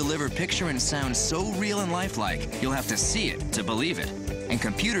 TVs deliver picture and sound so real and lifelike, you'll have to see it to believe it. And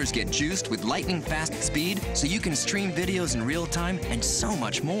computers get juiced with lightning-fast speed so you can stream videos in real time and so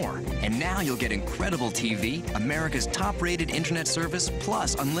much more. And now you'll get incredible TV, America's top-rated internet service,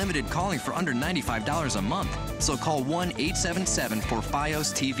 plus unlimited calling for under $95 a month. So call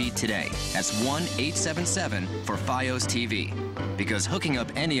 1-877-4FiOS TV today. That's 1-877-4FiOS TV. Because hooking up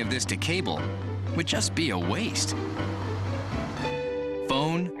any of this to cable would just be a waste.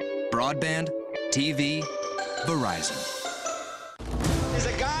 Phone, broadband, TV, Verizon. There's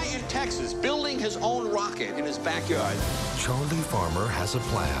a guy in Texas building his own rocket in his backyard. Charlie Farmer has a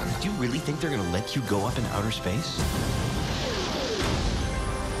plan. Do you really think they're going to let you go up in outer space?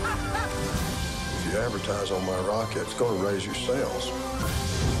 If you advertise on my rocket, it's going to raise your sales.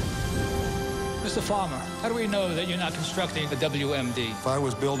 Mr. Farmer, how do we know that you're not constructing the WMD? If I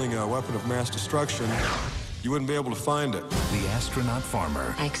was building a weapon of mass destruction, you wouldn't be able to find it. The Astronaut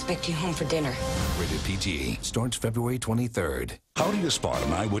Farmer. I expect you home for dinner. Rated PG. Starts February 23rd. How do you spot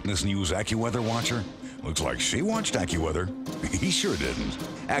an Eyewitness News AccuWeather watcher? Looks like she watched AccuWeather. He sure didn't.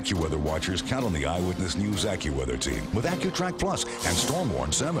 AccuWeather watchers count on the Eyewitness News AccuWeather team with AccuTrack Plus and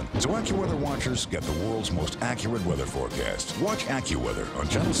Stormwarn 7. So AccuWeather watchers get the world's most accurate weather forecasts. Watch AccuWeather on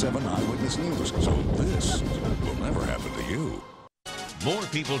Channel 7 Eyewitness News, so this will never happen to you. More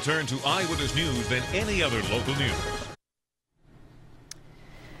people turn to Eyewitness News than any other local news.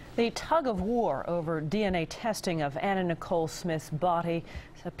 The tug of war over DNA testing of Anna Nicole Smith's body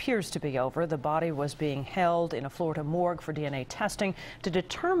appears to be over. The body was being held in a Florida morgue for DNA testing to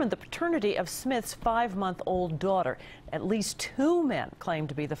determine the paternity of Smith's 5-month-old daughter. At least 2 men claim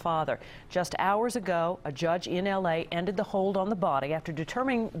to be the father. Just hours ago, a judge in L.A. ended the hold on the body after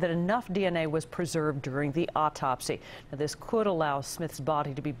determining that enough DNA was preserved during the autopsy. Now, this could allow Smith's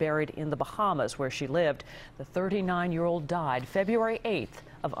body to be buried in the Bahamas, where she lived. The 39-year-old died February 8th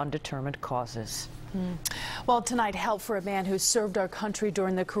of undetermined causes. Well, tonight, help for a man who served our country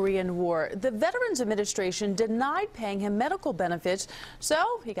during the Korean War. The Veterans Administration denied paying him medical benefits,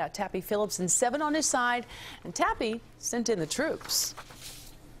 so he got Tappy Phillips and 7 on his side, and Tappy sent in the troops.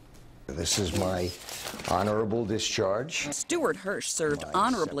 This is my honorable discharge. Stuart Hirsch served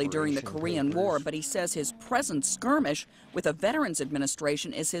honorably during the Korean War, but he says his present skirmish with the Veterans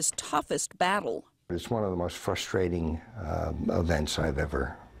Administration is his toughest battle. It's one of the most frustrating events I've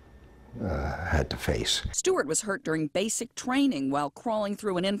ever had to face. Stuart was hurt during basic training while crawling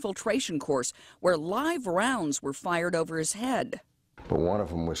through an infiltration course where live rounds were fired over his head. But one of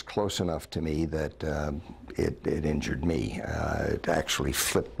them was close enough to me that it injured me. It actually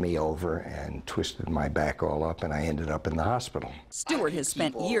flipped me over and twisted my back all up, and I ended up in the hospital. Stuart has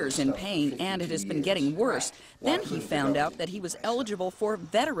spent years in pain, and it has been getting worse. Then he found out that he was eligible for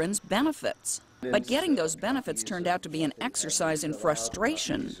veterans benefits. But getting those benefits turned out to be an exercise in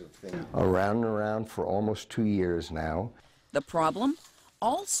frustration. Around and around for almost 2 years now. The problem?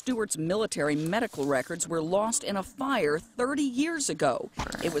 All Stuart's military medical records were lost in a fire 30 years ago.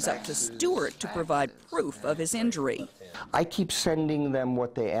 It was up to Stuart to provide proof of his injury. I keep sending them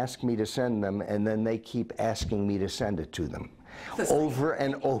what they ask me to send them, and then they keep asking me to send it to them. Over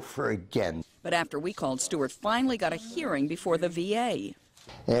and over again. But after we called, Stuart finally got a hearing before the VA.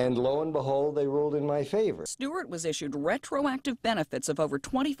 And lo and behold, they ruled in my favor. Stuart was issued retroactive benefits of over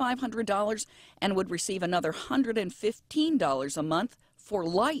 $2,500 and would receive another $115 a month for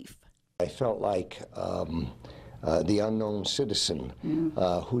life. I felt like the unknown citizen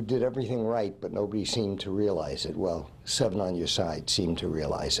who did everything right, but nobody seemed to realize it. Well, 7 on your side seemed to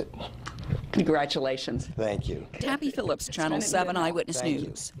realize it. Congratulations. Thank you. Tappy Phillips, Channel 7 Eyewitness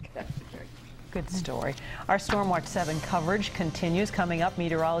News. Good story. Our Stormwatch 7 coverage continues. Coming up,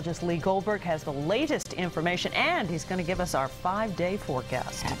 meteorologist Lee Goldberg has the latest information, and he's going to give us our 5-day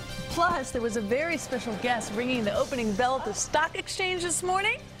forecast. Plus, there was a very special guest ringing the opening bell at the stock exchange this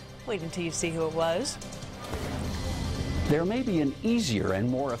morning. Wait until you see who it was. There may be an easier and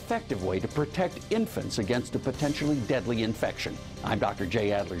more effective way to protect infants against a potentially deadly infection. I'm Dr. Jay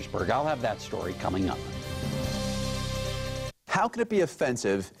Adlersberg. I'll have that story coming up. How can it be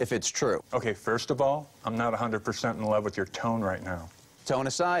offensive if it's true? Okay, first of all, I'm not 100% in love with your tone right now. Tone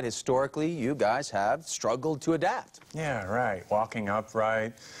aside, historically, you guys have struggled to adapt. Yeah, right. Walking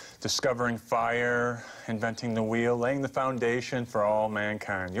upright, discovering fire, inventing the wheel, laying the foundation for all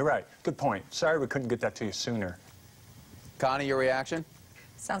mankind. You're right. Good point. Sorry we couldn't get that to you sooner. Connie, your reaction?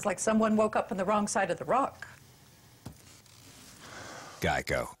 Sounds like someone woke up on the wrong side of the rock.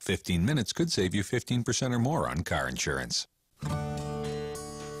 Geico. 15 minutes could save you 15% or more on car insurance.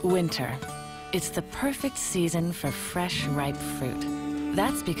 Winter. It's the perfect season for fresh, ripe fruit.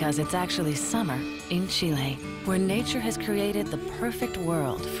 That's because it's actually summer in Chile, where nature has created the perfect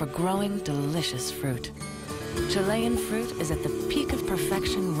world for growing delicious fruit. Chilean fruit is at the peak of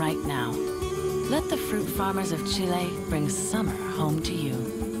perfection right now. Let the fruit farmers of Chile bring summer home to you.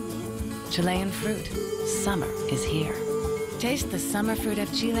 Chilean fruit. Summer is here. Taste the summer fruit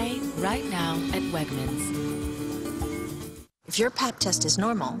of Chile right now at Wegmans. If your Pap test is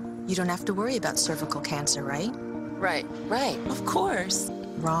normal, you don't have to worry about cervical cancer, right? Right. Of course.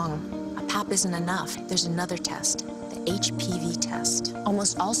 Wrong. A Pap isn't enough. There's another test, the HPV test.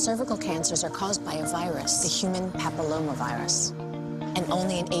 Almost all cervical cancers are caused by a virus, the human papillomavirus. And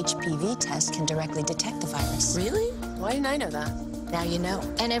only an HPV test can directly detect the virus. Really? Why didn't I know that? Now you know.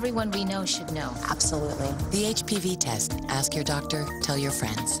 And everyone we know should know. Absolutely. The HPV test. Ask your doctor, tell your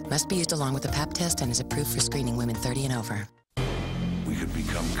friends. Must be used along with the Pap test and is approved for screening women 30 and over. We could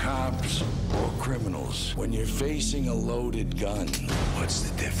become cops or criminals. When you're facing a loaded gun, what's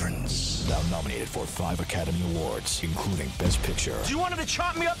the difference? Now nominated for 5 Academy Awards, including Best Picture. Do you want him to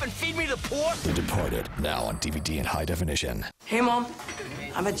chop me up and feed me to the poor? The Departed, now on DVD in high definition. Hey, Mom.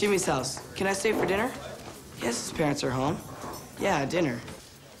 I'm at Jimmy's house. Can I stay for dinner? Yes, his parents are home. Yeah, dinner.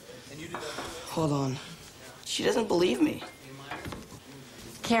 Hold on. She doesn't believe me.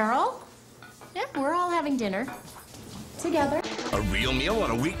 Carol? Yeah, we're all having dinner. Together. A real meal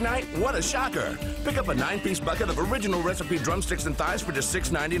on a weeknight? What a shocker! Pick up a 9-piece bucket of original recipe drumsticks and thighs for just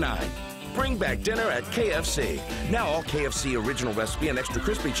 $6.99. Bring back dinner at KFC. Now all KFC original recipe and extra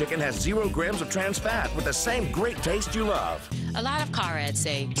crispy chicken has 0 grams of trans fat with the same great taste you love. A lot of car ads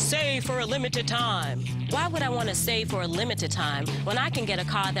say, save for a limited time. Why would I want to save for a limited time when I can get a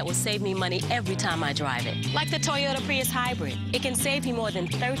car that will save me money every time I drive it? Like the Toyota Prius Hybrid. It can save you more than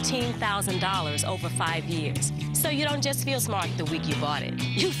 $13,000 over 5 years. So you don't just feel smart the week you bought it.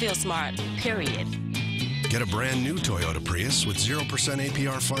 You feel smart, period. Get a brand new Toyota Prius with 0%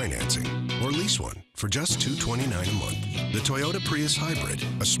 APR financing, or lease one for just $229 a month. The Toyota Prius Hybrid,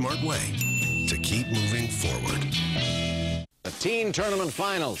 a smart way to keep moving forward. The teen tournament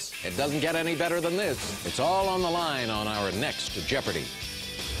finals. It doesn't get any better than this. It's all on the line on our next Jeopardy!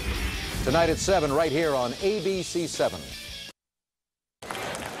 Tonight at 7, right here on ABC 7.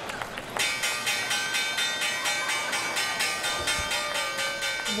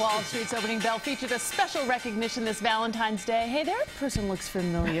 Wall Street's opening bell featured a special recognition this Valentine's Day. Hey, that person looks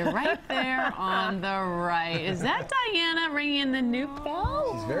familiar right there on the right. Is that Diana ringing the new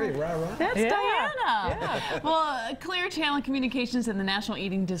bell? She's very rah-rah. That's Diana. Yeah. Well, Clear Channel Communications and the National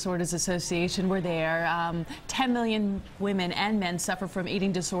Eating Disorders Association were there. 10 million women and men suffer from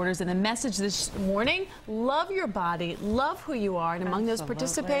eating disorders, and the message this morning, love your body, love who you are, and among those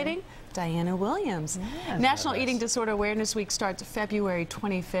participating, Diana Williams. Yes. National Eating Disorder Awareness Week starts February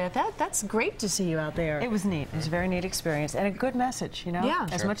 25th. That's great to see you out there. It was neat. It was a very neat experience and a good message, you know? Yeah.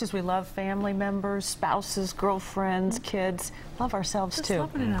 As much as we love family members, spouses, girlfriends, kids, love ourselves Just too.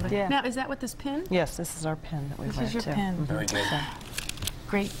 love one another. Yeah. Now, is that what this pin? Yes, this is our pin that we wear. This is your too. pin. Very good.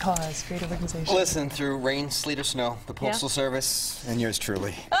 Great cause, great organization. Listen, through rain, sleet, or snow, the Postal Service, and yours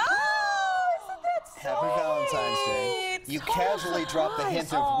truly. Oh, isn't that so Happy Valentine's Day. You casually dropped the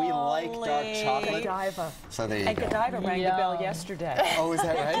hint of we like dark chocolate. Godiva. So there you And go. Godiva rang the bell yesterday. Oh, is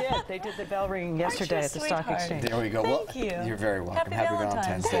that right? They did the bell ringing yesterday at the Stock Exchange. There we go. Thank you. You're very welcome. Happy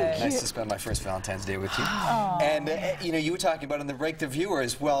Valentine's Day. Nice to spend my first Valentine's Day with you. And, you know, you were talking about on the break, the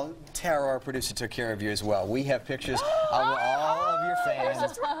viewers. Well, Tara, our producer, took care of you as well. We have pictures of all of your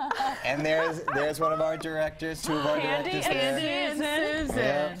fans. And there's one of our directors, two of our directors there. Andy and Susan.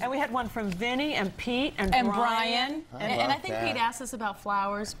 Yeah. And we had one from Vinny and Pete and Brian. And I think that. Pete asked us about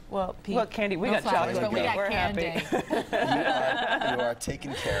flowers. Well, Pete. Well, Candy, we no got flowers, chocolate. but we got We're candy. You are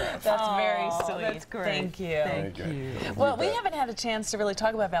taken care of. That's very sweet. That's great. Thank you. Very good. Well, we haven't had a chance to really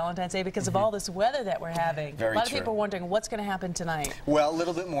talk about Valentine's Day because of all this weather that we're having. Very a lot true. of people are wondering what's going to happen tonight. Well, a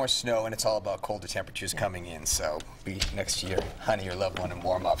little bit more snow, and it's all about colder temperatures coming in. So be next to your honey, your loved one, and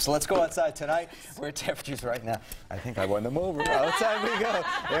warm up. So let's go outside tonight. We're at temperatures right now. I think I won them over. Outside we go.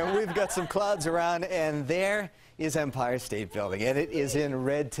 And we've got some clouds around, and there is Empire State Building, and it is in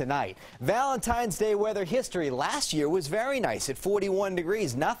red tonight. Valentine's Day weather history last year was very nice at 41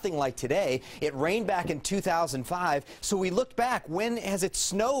 degrees, nothing like today. It rained back in 2005, so we looked back. When has it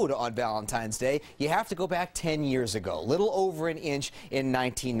snowed on Valentine's Day? You have to go back 10 years ago, a little over an inch in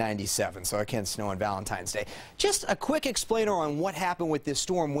 1997, so it can snow on Valentine's Day. Just a quick explainer on what happened with this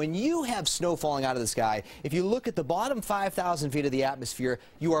storm. When you have snow falling out of the sky, if you look at the bottom 5,000 feet of the atmosphere,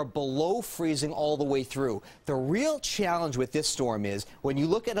 you are below freezing all the way through. The real challenge with this storm is when you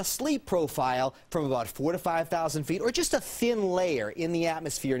look at a sleep profile from about 4,000 to 5,000 feet, or just a thin layer in the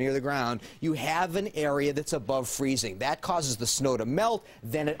atmosphere near the ground, you have an area that's above freezing. That causes the snow to melt,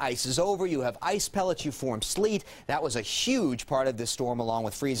 then it ices over, you have ice pellets, you form sleet. That was a huge part of this storm, along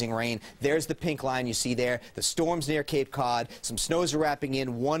with freezing rain. There's the pink line you see there. The storm's near Cape Cod. Some snows are wrapping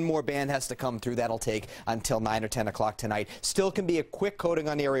in. One more band has to come through. That'll take until 9 or 10 o'clock tonight. Still can be a quick coating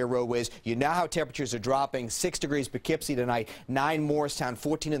on area roadways. You know how temperatures are dropping. 6 degrees Poughkeepsie tonight, 9 Morristown,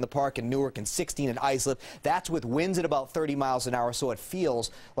 14 in the Park and Newark, and 16 at Islip. That's with winds at about 30 miles an hour, so it feels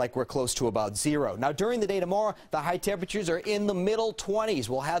like we're close to about zero. Now, during the day tomorrow, the high temperatures are in the middle 20s.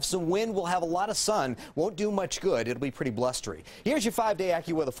 We'll have some wind. We'll have a lot of sun. Won't do much good. It'll be pretty blustery. Here's your 5-day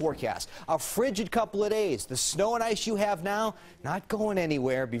AccuWeather forecast. A frigid couple of days. The snow and ice you have now, not going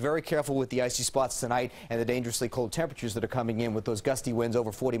anywhere. Be very careful with the icy spots tonight and the dangerously cold temperatures that are coming in with those gusty winds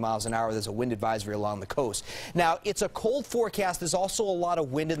over 40 miles an hour. There's a wind advisory along the coast. Now, it's a cold forecast. There's also a lot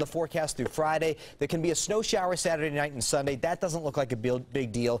of wind in the forecast through Friday. There can be a snow shower Saturday night and Sunday. That doesn't look like a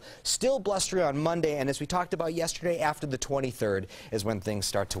big deal. Still blustery on Monday, and as we talked about yesterday, after the 23rd is when things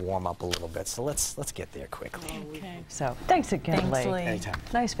start to warm up a little bit. So let's get there quickly. Okay. So thanks again, Lee. Anytime.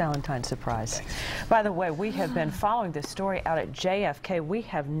 Nice Valentine's surprise. By the way, we have been following this story out at JFK. We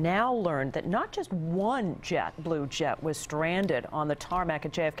have now learned that not just one blue jet was stranded on the tarmac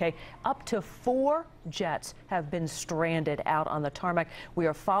at JFK. Up to 4 jets ships have been stranded out on the tarmac. We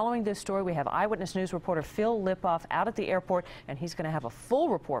are following this story. We have Eyewitness News reporter Phil Lipoff out at the airport, and he's going to have a full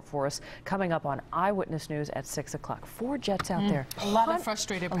report for us coming up on Eyewitness News at 6 o'clock. 4 jets out there. A lot of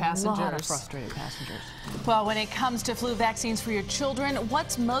frustrated passengers. A lot of frustrated passengers. Well, when it comes to flu vaccines for your children,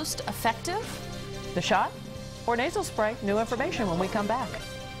 what's most effective? The shot or nasal spray? New information when we come back.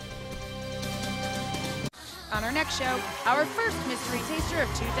 On our next show, our first mystery taster of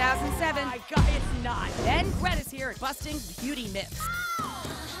 2007. My God, it's not. Then Greta's here at Busting Beauty Myths.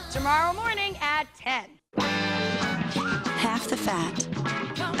 Tomorrow morning at 10. Half the fat,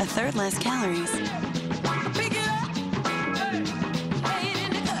 a third less calories.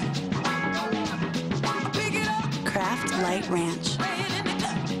 Kraft Light Ranch.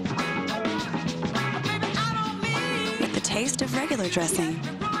 With the taste of regular dressing.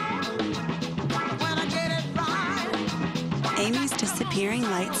 Amy's disappearing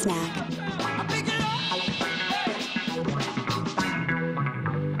light snack.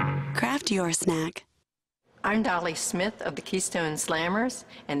 Craft your snack. I'm Dolly Smith of the Keystone Slammers,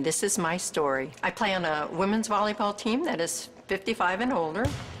 and this is my story. I play on a women's volleyball team that is 55 and older.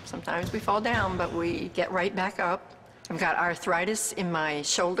 Sometimes we fall down, but we get right back up. I've got arthritis in my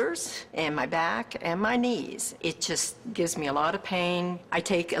shoulders and my back and my knees. It just gives me a lot of pain. I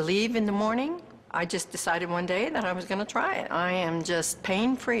take a leave in the morning. I just decided one day that I was going to try it. I am just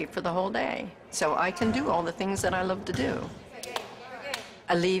pain-free for the whole day, so I can do all the things that I love to do.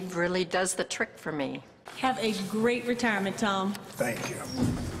 A leave really does the trick for me. Have a great retirement, Tom. Thank you.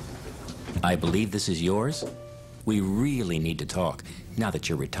 I believe this is yours. We really need to talk now that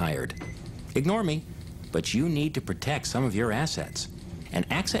you're retired. Ignore me, but you need to protect some of your assets. An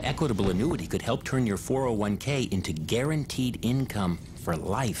AXA Equitable Annuity could help turn your 401k into guaranteed income for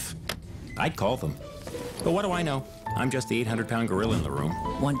life. I'd call them. But what do I know? I'm just the 800-pound gorilla in the room.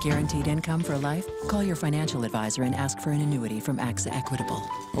 Want guaranteed income for life? Call your financial advisor and ask for an annuity from AXA Equitable.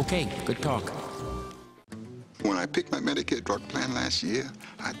 Okay, good talk. When I picked my Medicare drug plan last year,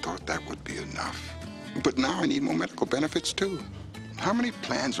 I thought that would be enough. But now I need more medical benefits, too. How many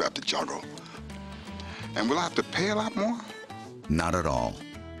plans do I have to juggle? And will I have to pay a lot more? Not at all.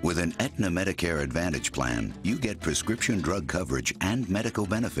 With an Aetna Medicare Advantage plan, you get prescription drug coverage and medical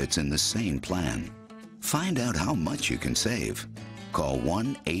benefits in the same plan. Find out how much you can save. Call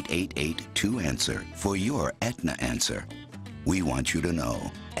 1-888-2-ANSWER for your Aetna answer. We want you to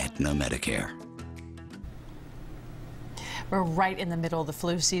know Aetna Medicare. We're right in the middle of the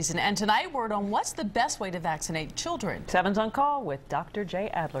flu season, and tonight word on what's the best way to vaccinate children. 7's on call with Dr. Jay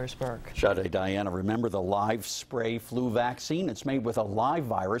Adlersberg. Shade, Diana, remember the live spray flu vaccine? It's made with a live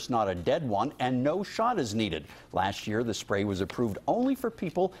virus, not a dead one, and no shot is needed. Last year, the spray was approved only for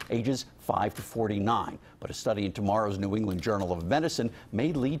people ages 5 to 49. But a study in tomorrow's New England Journal of Medicine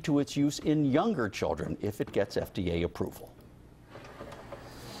may lead to its use in younger children if it gets FDA approval.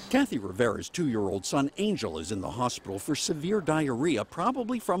 Kathy Rivera's 2-year-old son, Angel, is in the hospital for severe diarrhea,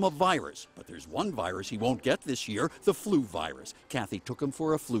 probably from a virus. But there's one virus he won't get this year, the flu virus. Kathy took him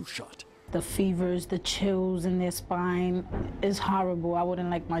for a flu shot. The fevers, the chills in their spine is horrible. I wouldn't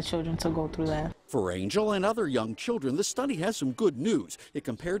like my children to go through that. For Angel and other young children, the study has some good news. It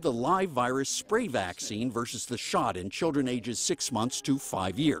compared the live virus spray vaccine versus the shot in children ages 6 months to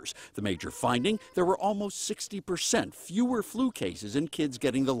 5 years. The major finding, there were almost 60% fewer flu cases in kids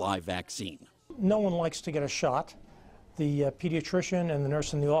getting the live vaccine. No one likes to get a shot. The pediatrician and the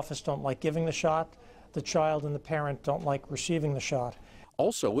nurse in the office don't like giving the shot. The child and the parent don't like receiving the shot.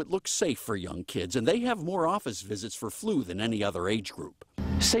 Also, it looks safe for young kids, and they have more office visits for flu than any other age group.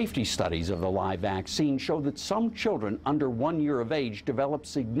 Safety studies of the live vaccine show that some children under 1 year of age develop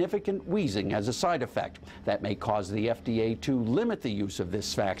significant wheezing as a side effect. That may cause the FDA to limit the use of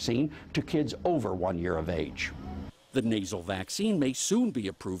this vaccine to kids over 1 year of age. The nasal vaccine may soon be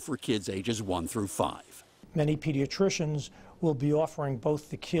approved for kids ages 1 through 5. Many pediatricians will be offering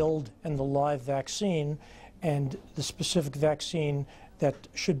both the killed and the live vaccine, and the specific vaccine that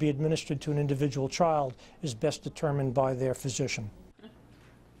should be administered to an individual child is best determined by their physician.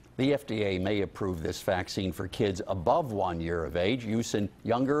 The FDA may approve this vaccine for kids above 1 year of age. Use in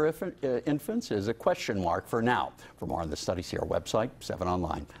younger infants is a question mark for now. For more on the study, see our website,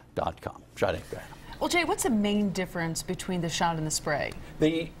 7online.com. Shade, Well, Jay, what's the main difference between the shot and the spray?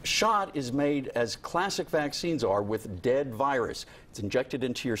 The shot is made as classic vaccines are, with dead virus. It's injected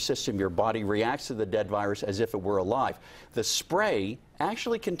into your system. Your body reacts to the dead virus as if it were alive. The spray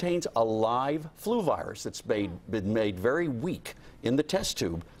actually contains a live flu virus that's been made very weak in the test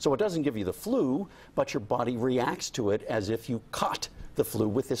tube. So it doesn't give you the flu, but your body reacts to it as if you caught the flu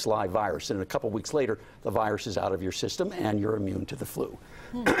with this live virus. And a couple weeks later, the virus is out of your system and you're immune to the flu.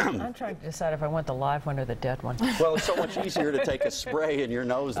 I'm trying to decide if I want the live one or the dead one. Well, it's so much easier to take a spray in your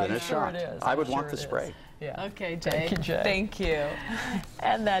nose than a shot. It is. I would want the spray. Yeah. Okay, Jay. Thank you, Jay. Thank you.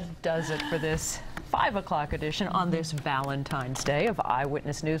 And that does it for this 5 o'clock edition on this Valentine's Day of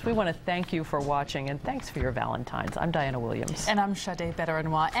Eyewitness News. We want to thank you for watching, and thanks for your Valentines. I'm Diana Williams. And I'm Sade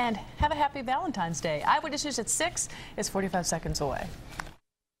Bedaranois. And have a happy Valentine's Day. Eyewitness News at 6 is 45 seconds away.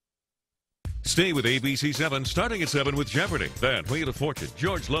 Stay with ABC 7 starting at 7 with Jeopardy! Then Wheel of Fortune,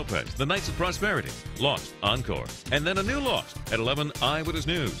 George Lopez, The Knights of Prosperity, Lost, Encore, and then a new Lost at 11 Eyewitness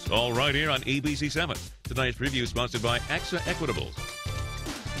News. All right here on ABC 7. Tonight's preview sponsored by AXA Equitables.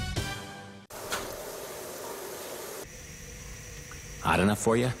 Hot enough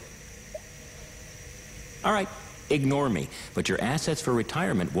for you? All right, ignore me, but your assets for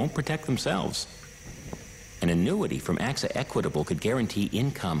retirement won't protect themselves. An annuity from AXA Equitable could guarantee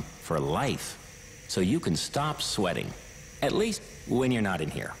income for life, so you can stop sweating, at least when you're not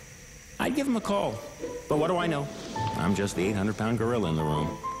in here. I'd give them a call, but what do I know? I'm just the 800-pound gorilla in the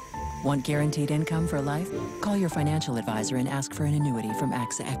room. Want guaranteed income for life? Call your financial advisor and ask for an annuity from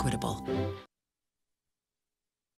AXA Equitable.